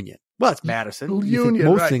labor union. Well, it's Madison. Union,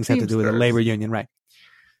 most things have to do with a labor union, right?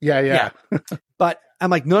 Yeah. But I'm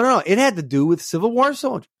like, no. It had to do with Civil War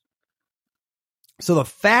soldiers. So the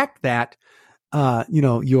fact that,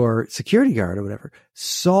 your security guard or whatever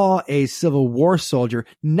saw a Civil War soldier,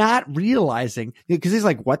 not realizing, because he's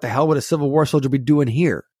like, what the hell would a Civil War soldier be doing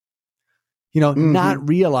here? Not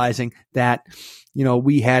realizing that,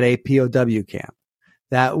 we had a POW camp,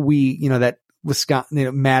 that that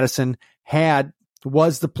Wisconsin, Madison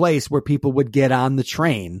was the place where people would get on the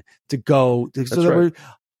train to go. So there were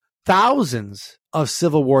thousands of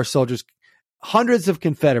Civil War soldiers, hundreds of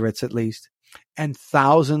Confederates at least, and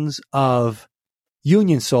thousands of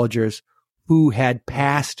Union soldiers who had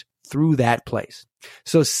passed through that place.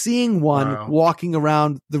 So seeing one walking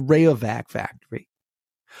around the Rayovac factory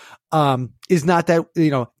is not that,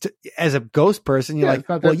 as a ghost person, you're like,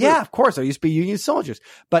 well, yeah, of course, there used to be Union soldiers.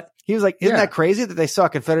 But he was like, isn't that crazy that they saw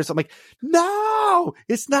Confederates? I'm like, no,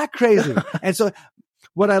 it's not crazy. And so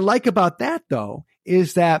what I like about that, though,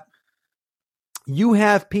 is that you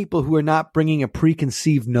have people who are not bringing a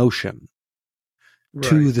preconceived notion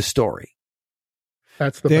to the story.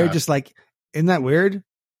 They're just like, isn't that weird?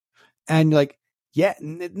 And you're like, yeah,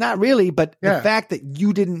 not really, but the fact that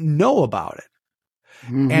you didn't know about it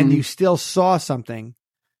and you still saw something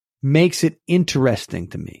makes it interesting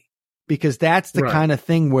to me, because that's the kind of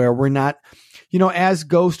thing where we're not, as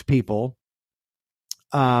ghost people,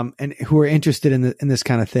 and who are interested in this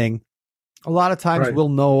kind of thing. A lot of times we'll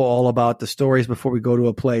know all about the stories before we go to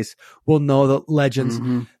a place. We'll know the legends.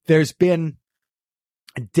 There's been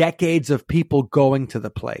decades of people going to the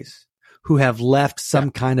place who have left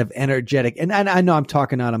some kind of energetic, and I know I'm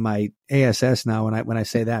talking out of my ASS now when I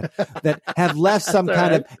say that have left some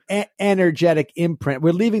kind of energetic imprint.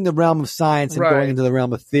 We're leaving the realm of science and going into the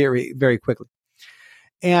realm of theory very quickly.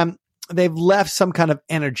 And they've left some kind of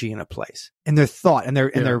energy in a place, and their thought, and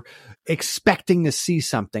they're expecting to see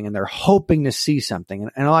something, and they're hoping to see something,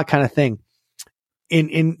 and all that kind of thing.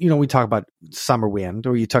 In we talk about Summer Wind,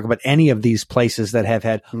 or you talk about any of these places that have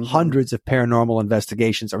had hundreds of paranormal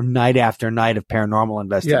investigations, or night after night of paranormal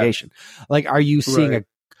investigation. Like, are you seeing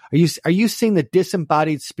are you seeing the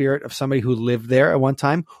disembodied spirit of somebody who lived there at one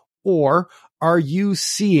time, or are you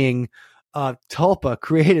seeing tulpa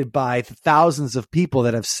created by thousands of people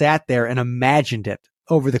that have sat there and imagined it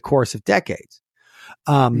over the course of decades?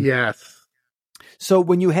 Yes. So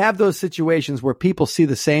when you have those situations where people see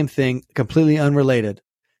the same thing completely unrelated,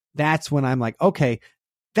 that's when I'm like, okay,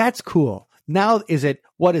 that's cool. Now,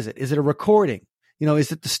 what is it? Is it a recording?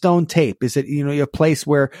 Is it the stone tape? Is it, a place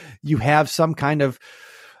where you have some kind of,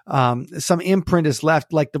 some imprint is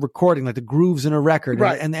left, like the recording, like the grooves in a record,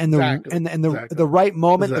 the right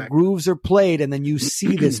moment, the grooves are played, and then you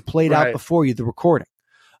see this played out before you, the recording.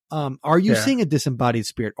 Are you seeing a disembodied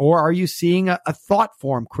spirit, or are you seeing a thought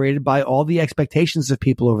form created by all the expectations of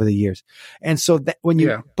people over the years? And so that when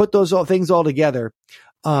you put those things all together,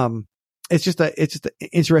 it's just an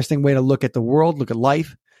interesting way to look at the world, look at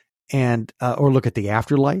life, and or look at the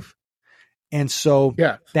afterlife. And so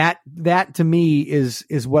that to me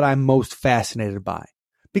is what I'm most fascinated by,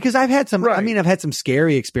 because I've had some, I've had some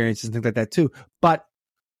scary experiences and things like that too. But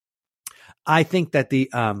I think that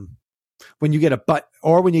when you get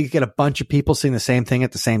a bunch of people seeing the same thing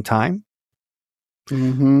at the same time,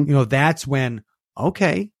 that's when,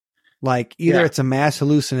 like either it's a mass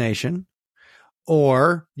hallucination,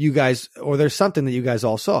 or there's something that you guys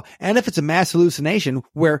all saw. And if it's a mass hallucination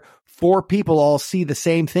where 4 people all see the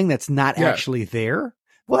same thing that's not actually there,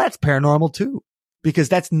 well, that's paranormal too, because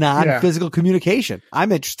that's non-physical communication.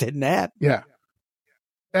 I'm interested in that. Yeah,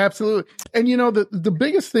 absolutely. And the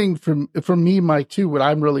biggest thing for me, Mike, too, what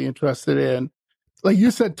I'm really interested in, like you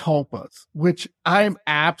said, tulpas, which I'm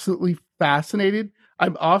absolutely fascinated.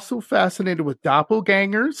 I'm also fascinated with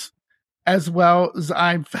doppelgangers, as well as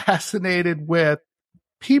I'm fascinated with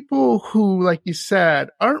people who, like you said,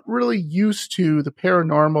 aren't really used to the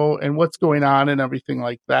paranormal and what's going on and everything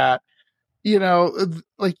like that.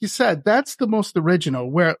 Like you said, that's the most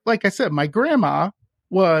original, where, like I said, my grandma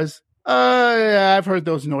was, I've heard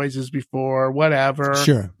those noises before, whatever.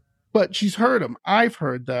 Sure. But she's heard them. I've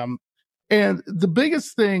heard them. And the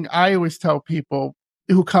biggest thing I always tell people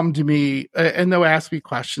who come to me and they'll ask me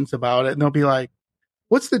questions about it, and they'll be like,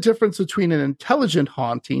 what's the difference between an intelligent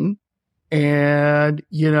haunting and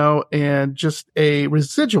just a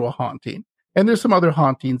residual haunting? And there's some other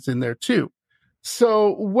hauntings in there too.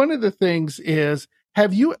 So one of the things is,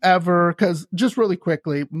 have you ever, because just really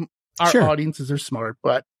quickly, our audiences are smart,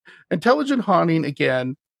 but intelligent haunting,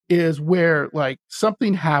 again, is where like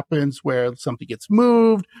something happens, where something gets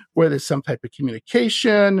moved, where there's some type of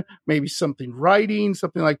communication, maybe something writing,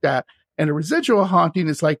 something like that. And a residual haunting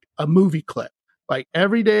is like a movie clip. Like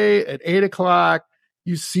every day at 8:00,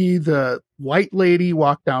 you see the white lady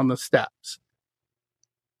walk down the steps.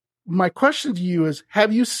 My question to you is,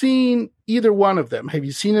 have you seen either one of them? Have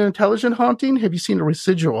you seen an intelligent haunting? Have you seen a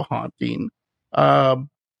residual haunting?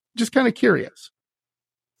 Just kind of curious.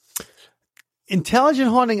 Intelligent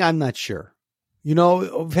haunting, I'm not sure.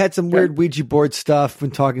 We've had some weird Ouija board stuff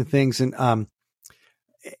when talking things, and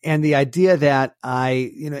the idea that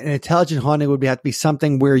an intelligent haunting would have to be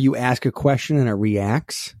something where you ask a question and it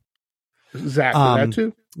reacts. Exactly that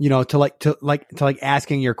too. To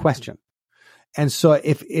asking your question. And so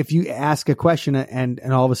if you ask a question and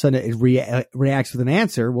all of a sudden it reacts with an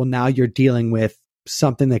answer, well, now you're dealing with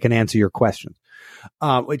something that can answer your question,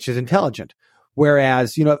 which is intelligent.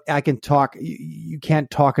 Whereas, I can talk, you can't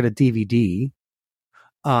talk at a DVD,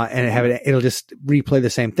 and it'll just replay the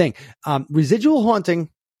same thing. Residual haunting.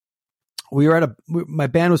 We were my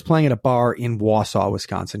band was playing at a bar in Wausau,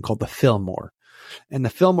 Wisconsin called the Fillmore. And the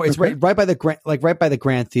Fillmore, it's right by the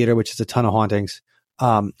Grand Theater, which is a ton of hauntings,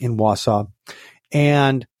 in Wausau.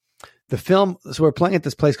 And so we're playing at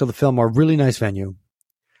this place called the Fillmore, really nice venue.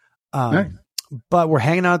 Nice. But we're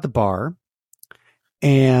hanging out at the bar,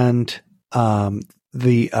 and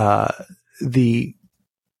the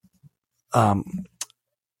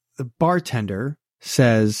bartender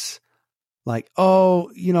says, like,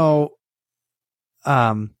 you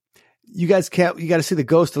got to see the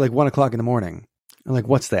ghost at like 1:00 in the morning. I'm like,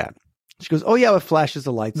 what's that? She goes, oh yeah, it flashes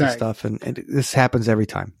the lights and stuff. And this happens every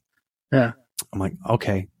time. Yeah. I'm like,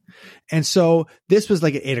 okay. And so this was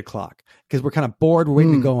like at 8:00 because we're kind of bored. We're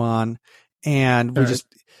waiting to go on, and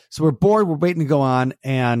we're bored. We're waiting to go on,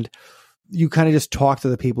 and you kind of just talk to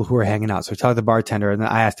the people who are hanging out. So we talked to the bartender, and then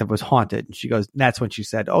I asked if it was haunted, and she goes, that's when she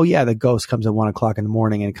said, oh yeah, the ghost comes at 1:00 in the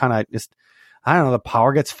morning, and kind of just, I don't know, the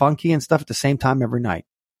power gets funky and stuff at the same time every night.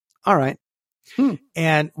 All right.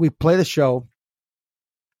 And we play the show.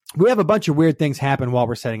 We have a bunch of weird things happen while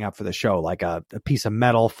we're setting up for the show, like a piece of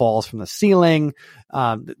metal falls from the ceiling.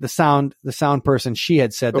 The sound person, she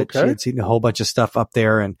had said that she had seen a whole bunch of stuff up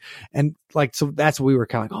there, and like, so that's what we were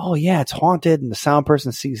kind of like, oh yeah, it's haunted, and the sound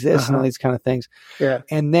person sees this and all these kind of things. Yeah.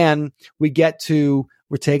 And then we're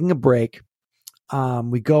taking a break.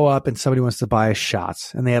 We go up and somebody wants to buy us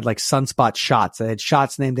shots, and they had like Sunspot shots. They had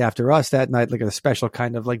shots named after us that night, like a special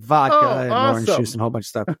kind of like vodka and orange juice and a whole bunch of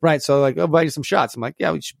stuff. Right. So like, I'll buy you some shots. I'm like,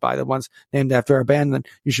 yeah, we should buy the ones named after our band. And then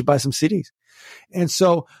you should buy some CDs. And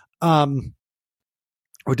so,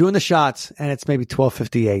 we're doing the shots, and it's maybe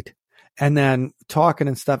 12:58, and then talking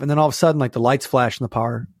and stuff. And then all of a sudden, like the lights flash and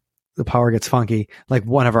the power gets funky. Like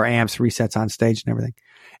one of our amps resets on stage and everything.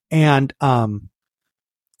 And,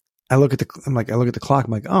 I look at the clock.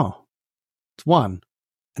 I'm like, oh, it's 1.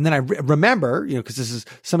 And then I remember, because this is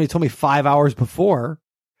somebody told me 5 hours before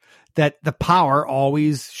that the power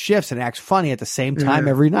always shifts and acts funny at the same time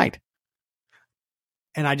every night.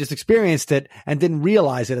 And I just experienced it and didn't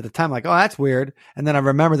realize it at the time. Like, oh, that's weird. And then I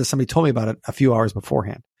remember that somebody told me about it a few hours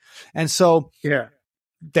beforehand. And so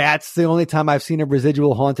that's the only time I've seen a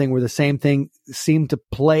residual haunting where the same thing seemed to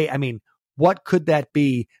play. I mean, what could that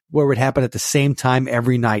be where it would happen at the same time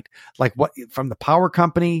every night? Like what from the power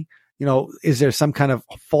company? Is there some kind of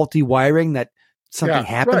faulty wiring that something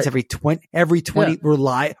happens every 20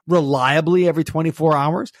 reliably every 24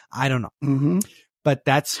 hours? I don't know. Mm-hmm. But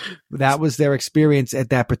that was their experience at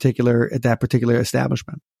that particular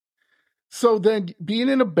establishment. So then, being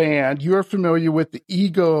in a band, you're familiar with the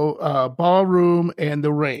Ego Ballroom and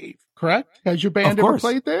the Rave, correct? Has your band ever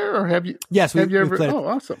played there, or have you? Yes, have you ever? Played oh,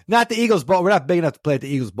 awesome! Not the Eagles Ball. We're not big enough to play at the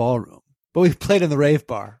Eagles Ballroom, but we've played in the Rave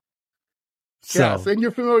Bar. So. Yes, and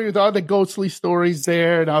you're familiar with all the ghostly stories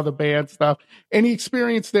there and all the band stuff. Any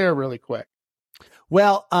experience there, really quick?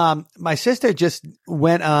 Well, my sister just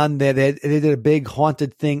went on there. They did a big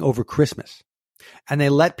haunted thing over Christmas, and they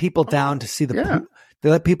let people down to see the pool. They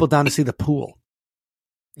let people down to see the pool.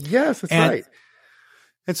 Yes, that's right.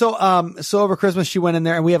 And so over Christmas, she went in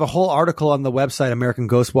there, and we have a whole article on the website,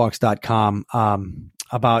 AmericanGhostWalks.com,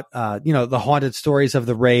 about, the haunted stories of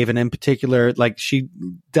the rave. And in particular, like she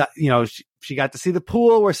got to see the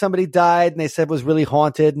pool where somebody died and they said was really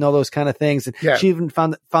haunted and all those kind of things. And she even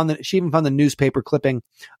found the newspaper clipping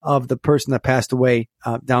of the person that passed away,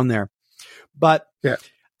 down there. But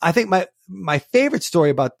I think my favorite story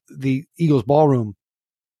about the Eagles Ballroom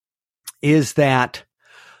is that,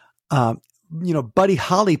 Buddy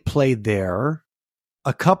Holly played there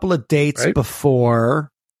a couple of dates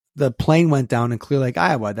before the plane went down in Clear Lake,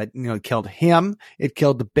 Iowa. That, it killed him. It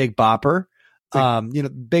killed the Big Bopper.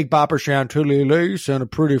 Big Bopper, Chantilly Lace and a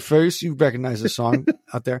Pretty Face. You recognize the song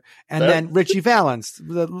out there. And then Richie Valens,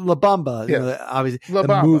 the La Bamba, obviously La the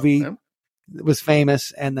Bamba, movie was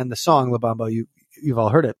famous. And then the song La Bamba, you've all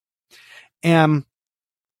heard it. And,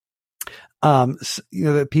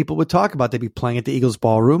 that people would talk about, they'd be playing at the Eagles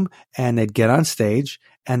Ballroom and they'd get on stage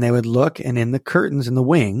and they would look, and in the curtains in the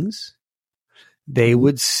wings, they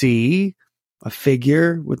would see a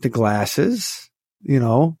figure with the glasses,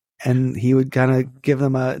 and he would kind of give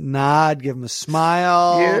them a nod, give them a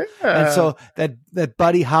smile. Yeah. And so that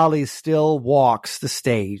Buddy Holly still walks the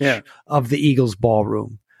stage of the Eagles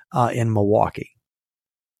Ballroom, in Milwaukee.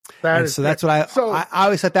 That's what I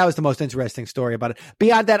always thought that was the most interesting story about it.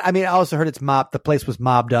 Beyond that, I mean, I also heard the place was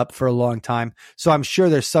mobbed up for a long time. So I'm sure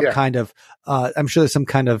there's some kind of,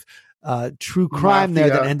 true crime there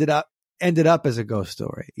that ended up as a ghost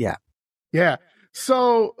story. Yeah. Yeah.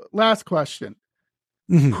 So last question.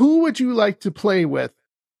 Mm-hmm. Who would you like to play with,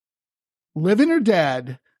 living or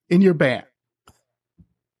dead, in your band?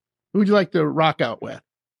 Who would you like to rock out with?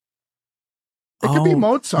 It could be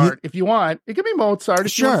Mozart if you want. It could be Mozart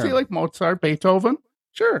if you want to see like Mozart, Beethoven.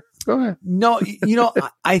 Sure. Go ahead. No,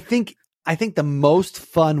 I think the most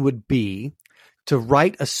fun would be to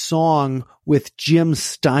write a song with Jim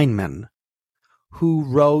Steinman, who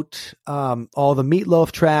wrote all the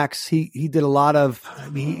Meatloaf tracks. He did a lot of,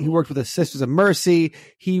 he worked with the Sisters of Mercy.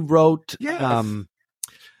 He wrote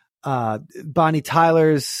Bonnie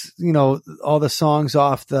Tyler's, all the songs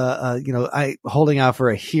off the, Holding Out for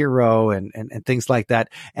a Hero and things like that.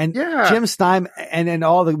 And Jim Steinman and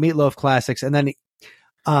all the Meatloaf classics. And then,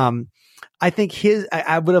 I think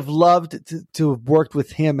I would have loved to have worked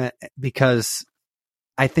with him because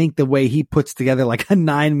I think the way he puts together like a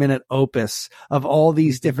 9-minute opus of all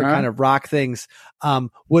these different kind of rock things,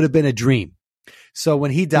 would have been a dream. So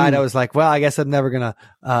when he died, I was like, well, I guess I'm never going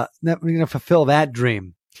to fulfill that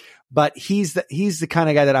dream. But he's the kind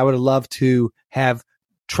of guy that I would have loved to have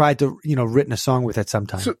tried to, written a song with at some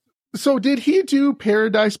time. So did he do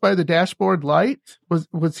Paradise by the Dashboard Light?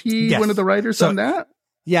 Was he one of the writers on that?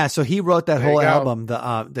 Yeah. So he wrote that whole album.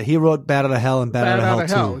 He wrote Bat Out of Hell and Bat Out of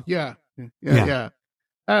Hell 2. Yeah.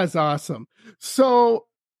 That's awesome. So,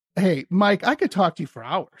 hey, Mike, I could talk to you for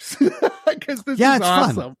hours because this is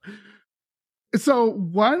awesome. Fun. So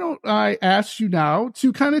why don't I ask you now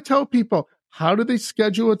to kind of tell people, how do they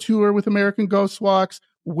schedule a tour with American Ghost Walks?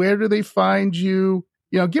 Where do they find you?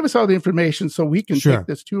 Give us all the information so we can take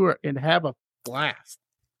this tour and have a blast.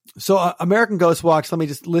 So American Ghost Walks, let me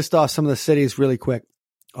just list off some of the cities really quick.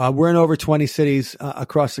 We're in over 20 cities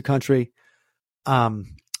across the country.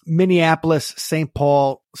 Minneapolis, St.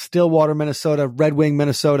 Paul, Stillwater, Minnesota, Red Wing,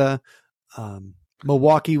 Minnesota,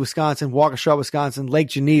 Milwaukee, Wisconsin, Waukesha, Wisconsin, Lake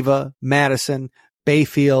Geneva, Madison,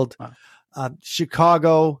 Bayfield,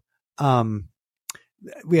 Chicago,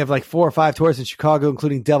 we have like 4 or 5 tours in Chicago,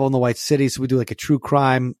 including Devil in the White City. So we do like a true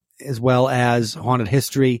crime as well as haunted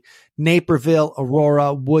history, Naperville,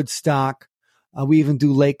 Aurora, Woodstock. We even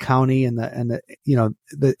do Lake County and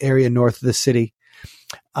the area north of the city.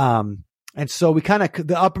 And so we kind of,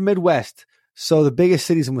 the upper Midwest. So the biggest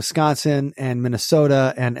cities in Wisconsin and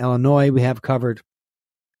Minnesota and Illinois, we have covered.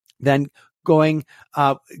 Then going,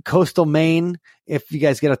 coastal Maine. If you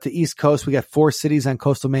guys get up to East Coast, we got 4 cities on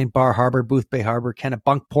coastal Maine: Bar Harbor, Boothbay Harbor,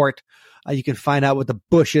 Kennebunkport. You can find out what the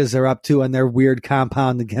Bushes are up to on their weird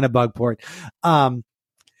compound in Kennebunkport.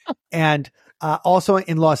 And also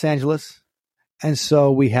in Los Angeles. And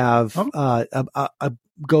so we have a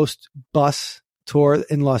ghost bus tour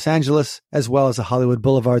in Los Angeles, as well as a Hollywood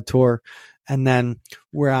Boulevard tour. And then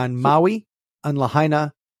we're on Maui, on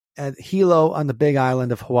Lahaina, at Hilo on the Big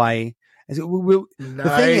Island of Hawaii. Nice.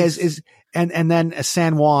 The thing is, and then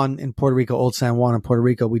San Juan in Puerto Rico, Old San Juan in Puerto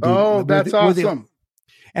Rico. We do. Oh, that's awesome.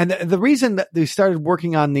 And the reason that we started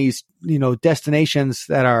working on these, destinations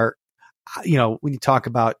that are, when you talk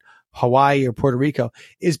about Hawaii or Puerto Rico,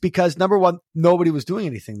 is because number one, nobody was doing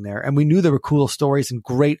anything there. And we knew there were cool stories and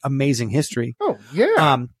great, amazing history. Oh,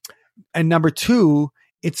 yeah. And number two,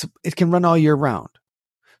 it can run all year round.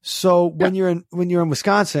 So when you're in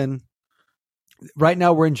Wisconsin, right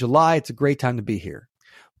now we're in July, it's a great time to be here.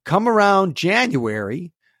 Come around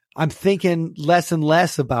January, I'm thinking less and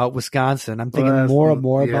less about Wisconsin. I'm thinking more and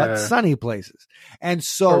more about sunny places. And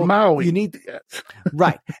so you need,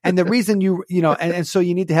 right. And the reason and so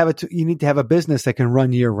you need to have a business that can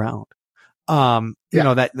run year round.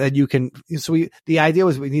 That you can, so the idea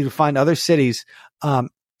was we need to find other cities,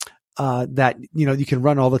 that, you can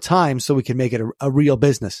run all the time so we can make it a real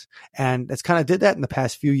business. And that's kind of did that in the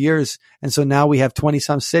past few years. And so now we have 20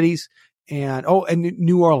 some cities and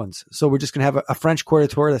New Orleans. So we're just going to have a French Quarter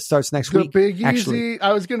tour that starts next week. Big Easy. Actually.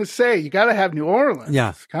 I was going to say, you got to have New Orleans.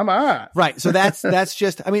 Yeah. Come on. Right. So that's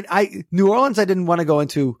just, New Orleans, I didn't want to go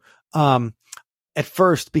into, at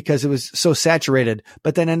first because it was so saturated,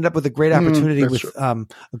 but then ended up with a great opportunity with, a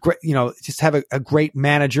great, just have a great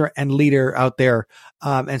manager and leader out there.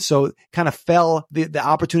 And so kind of the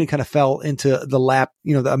opportunity kind of fell into the lap,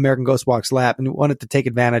 the American Ghost Walk's lap, and wanted to take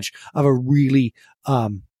advantage of a really,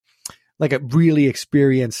 like a really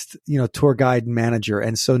experienced, tour guide and manager.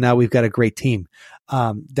 And so now we've got a great team,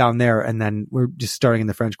 down there. And then we're just starting in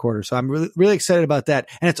the French Quarter. So I'm really, really excited about that.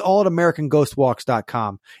 And it's all at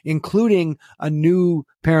AmericanGhostWalks.com, including a new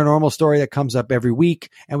paranormal story that comes up every week.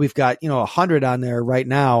 And we've got, 100 on there right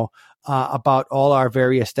now, about all our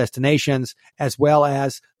various destinations, as well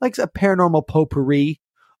as like a paranormal potpourri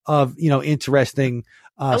of, interesting,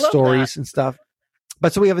 stories and stuff.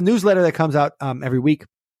 But so we have a newsletter that comes out, every week,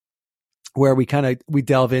 where we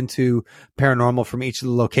delve into paranormal from each of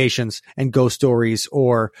the locations and ghost stories,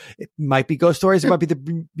 or it might be ghost stories. It might be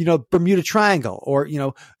the, Bermuda Triangle, or,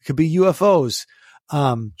 it could be UFOs.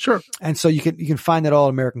 Sure. And so you can find that all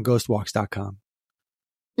at AmericanGhostWalks.com.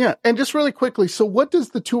 Yeah. And just really quickly. So what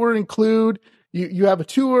does the tour include? You have a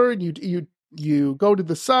tour and you go to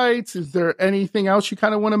the sites. Is there anything else you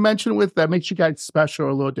kind of want to mention with that makes you guys special or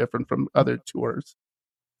a little different from other tours?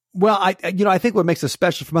 Well, I think what makes us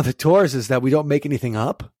special from other tours is that we don't make anything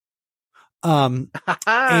up. And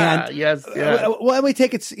yes. Well, we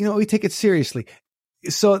take it seriously.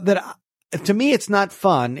 So that to me, it's not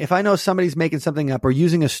fun if I know somebody's making something up or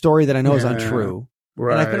using a story that I know is untrue.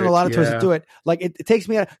 Right. And I've been in a lot of tours that do it. Like it takes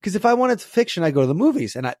me out, because if I wanted fiction, I go to the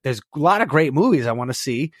movies, and there's a lot of great movies I want to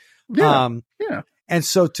see. Yeah. And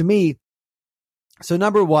so to me,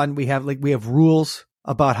 number one, we have rules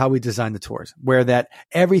about how we design the tours, where that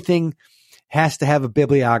everything has to have a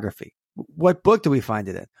bibliography. What book do we find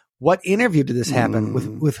it in? What interview did this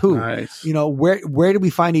happen with who? Nice. Where do we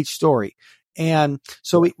find each story? And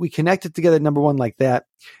so we connect it together, number one, like that.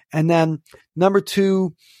 And then number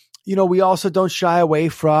two, we also don't shy away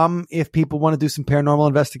from if people want to do some paranormal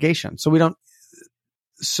investigation.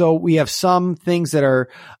 So we have some things that are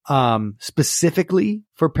specifically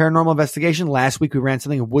for paranormal investigation. Last week we ran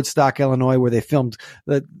something in Woodstock, Illinois, where they filmed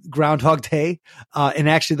the Groundhog Day, and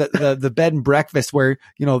actually the bed and breakfast where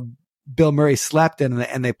Bill Murray slept in,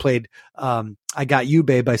 and they played "I Got You,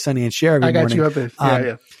 Babe" by Sonny and Cher every morning. I Got You,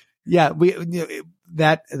 Babe. Yeah.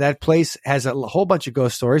 That place has a whole bunch of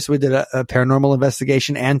ghost stories. So we did a paranormal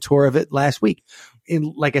investigation and tour of it last week.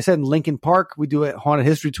 Like I said, in Lincoln Park, we do a haunted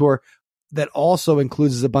history tour that also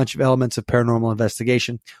includes a bunch of elements of paranormal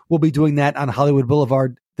investigation. We'll be doing that on Hollywood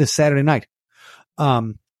Boulevard this Saturday night,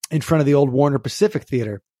 in front of the old Warner Pacific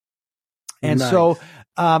Theater. And nice.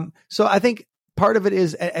 So I think part of it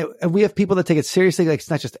is, and we have people that take it seriously. Like, it's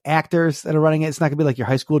not just actors that are running it. It's not gonna be like your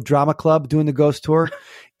high school drama club doing the ghost tour.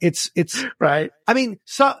 It's right. I mean,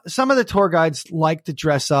 some of the tour guides like to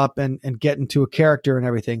dress up and get into a character and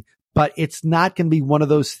everything, but it's not going to be one of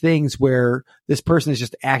those things where this person is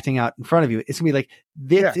just acting out in front of you. It's going to be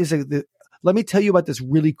like, let me tell you about this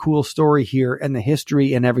really cool story here and the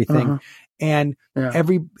history and everything. And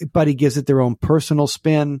everybody gives it their own personal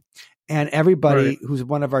spin, and everybody who's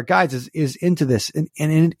one of our guides is into this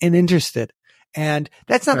and interested. And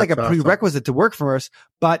that's not like a prerequisite to work for us,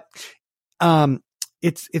 but,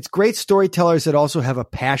 it's great storytellers that also have a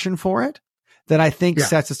passion for it that I think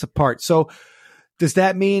sets us apart. So does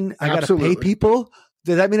that mean I got to pay people?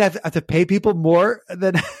 Does that mean I have to pay people more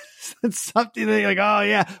than something that you're like, oh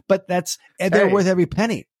yeah, but they're worth every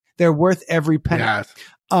penny. They're worth every penny.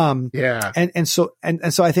 Yes. And so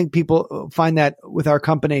I think people find that with our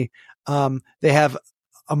company, they have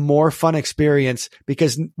a more fun experience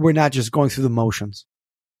because we're not just going through the motions.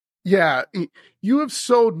 Yeah, you have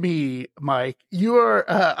sold me, Mike. You are.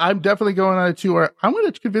 I'm definitely going on a tour. I'm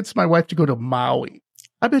going to convince my wife to go to Maui.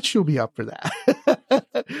 I bet she'll be up for that.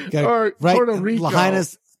 Or Puerto Rico.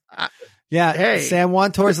 Lahaina's, San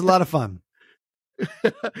Juan tour is a lot of fun.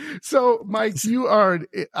 So, Mike, you are.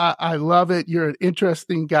 I love it. You're an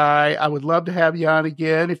interesting guy. I would love to have you on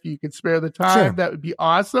again if you could spare the time. Sure. That would be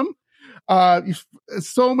awesome.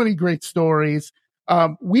 So many great stories.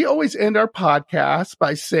 We always end our podcast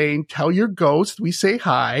by saying, tell your ghost we say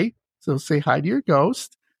hi. So say hi to your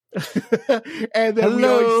ghost. And then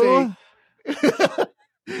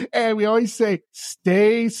we always say,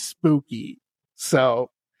 stay spooky.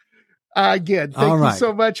 So again, thank you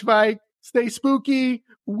so much, Mike. Stay spooky.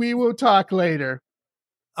 We will talk later.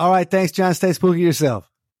 All right. Thanks, John. Stay spooky yourself.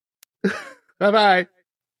 Bye-bye.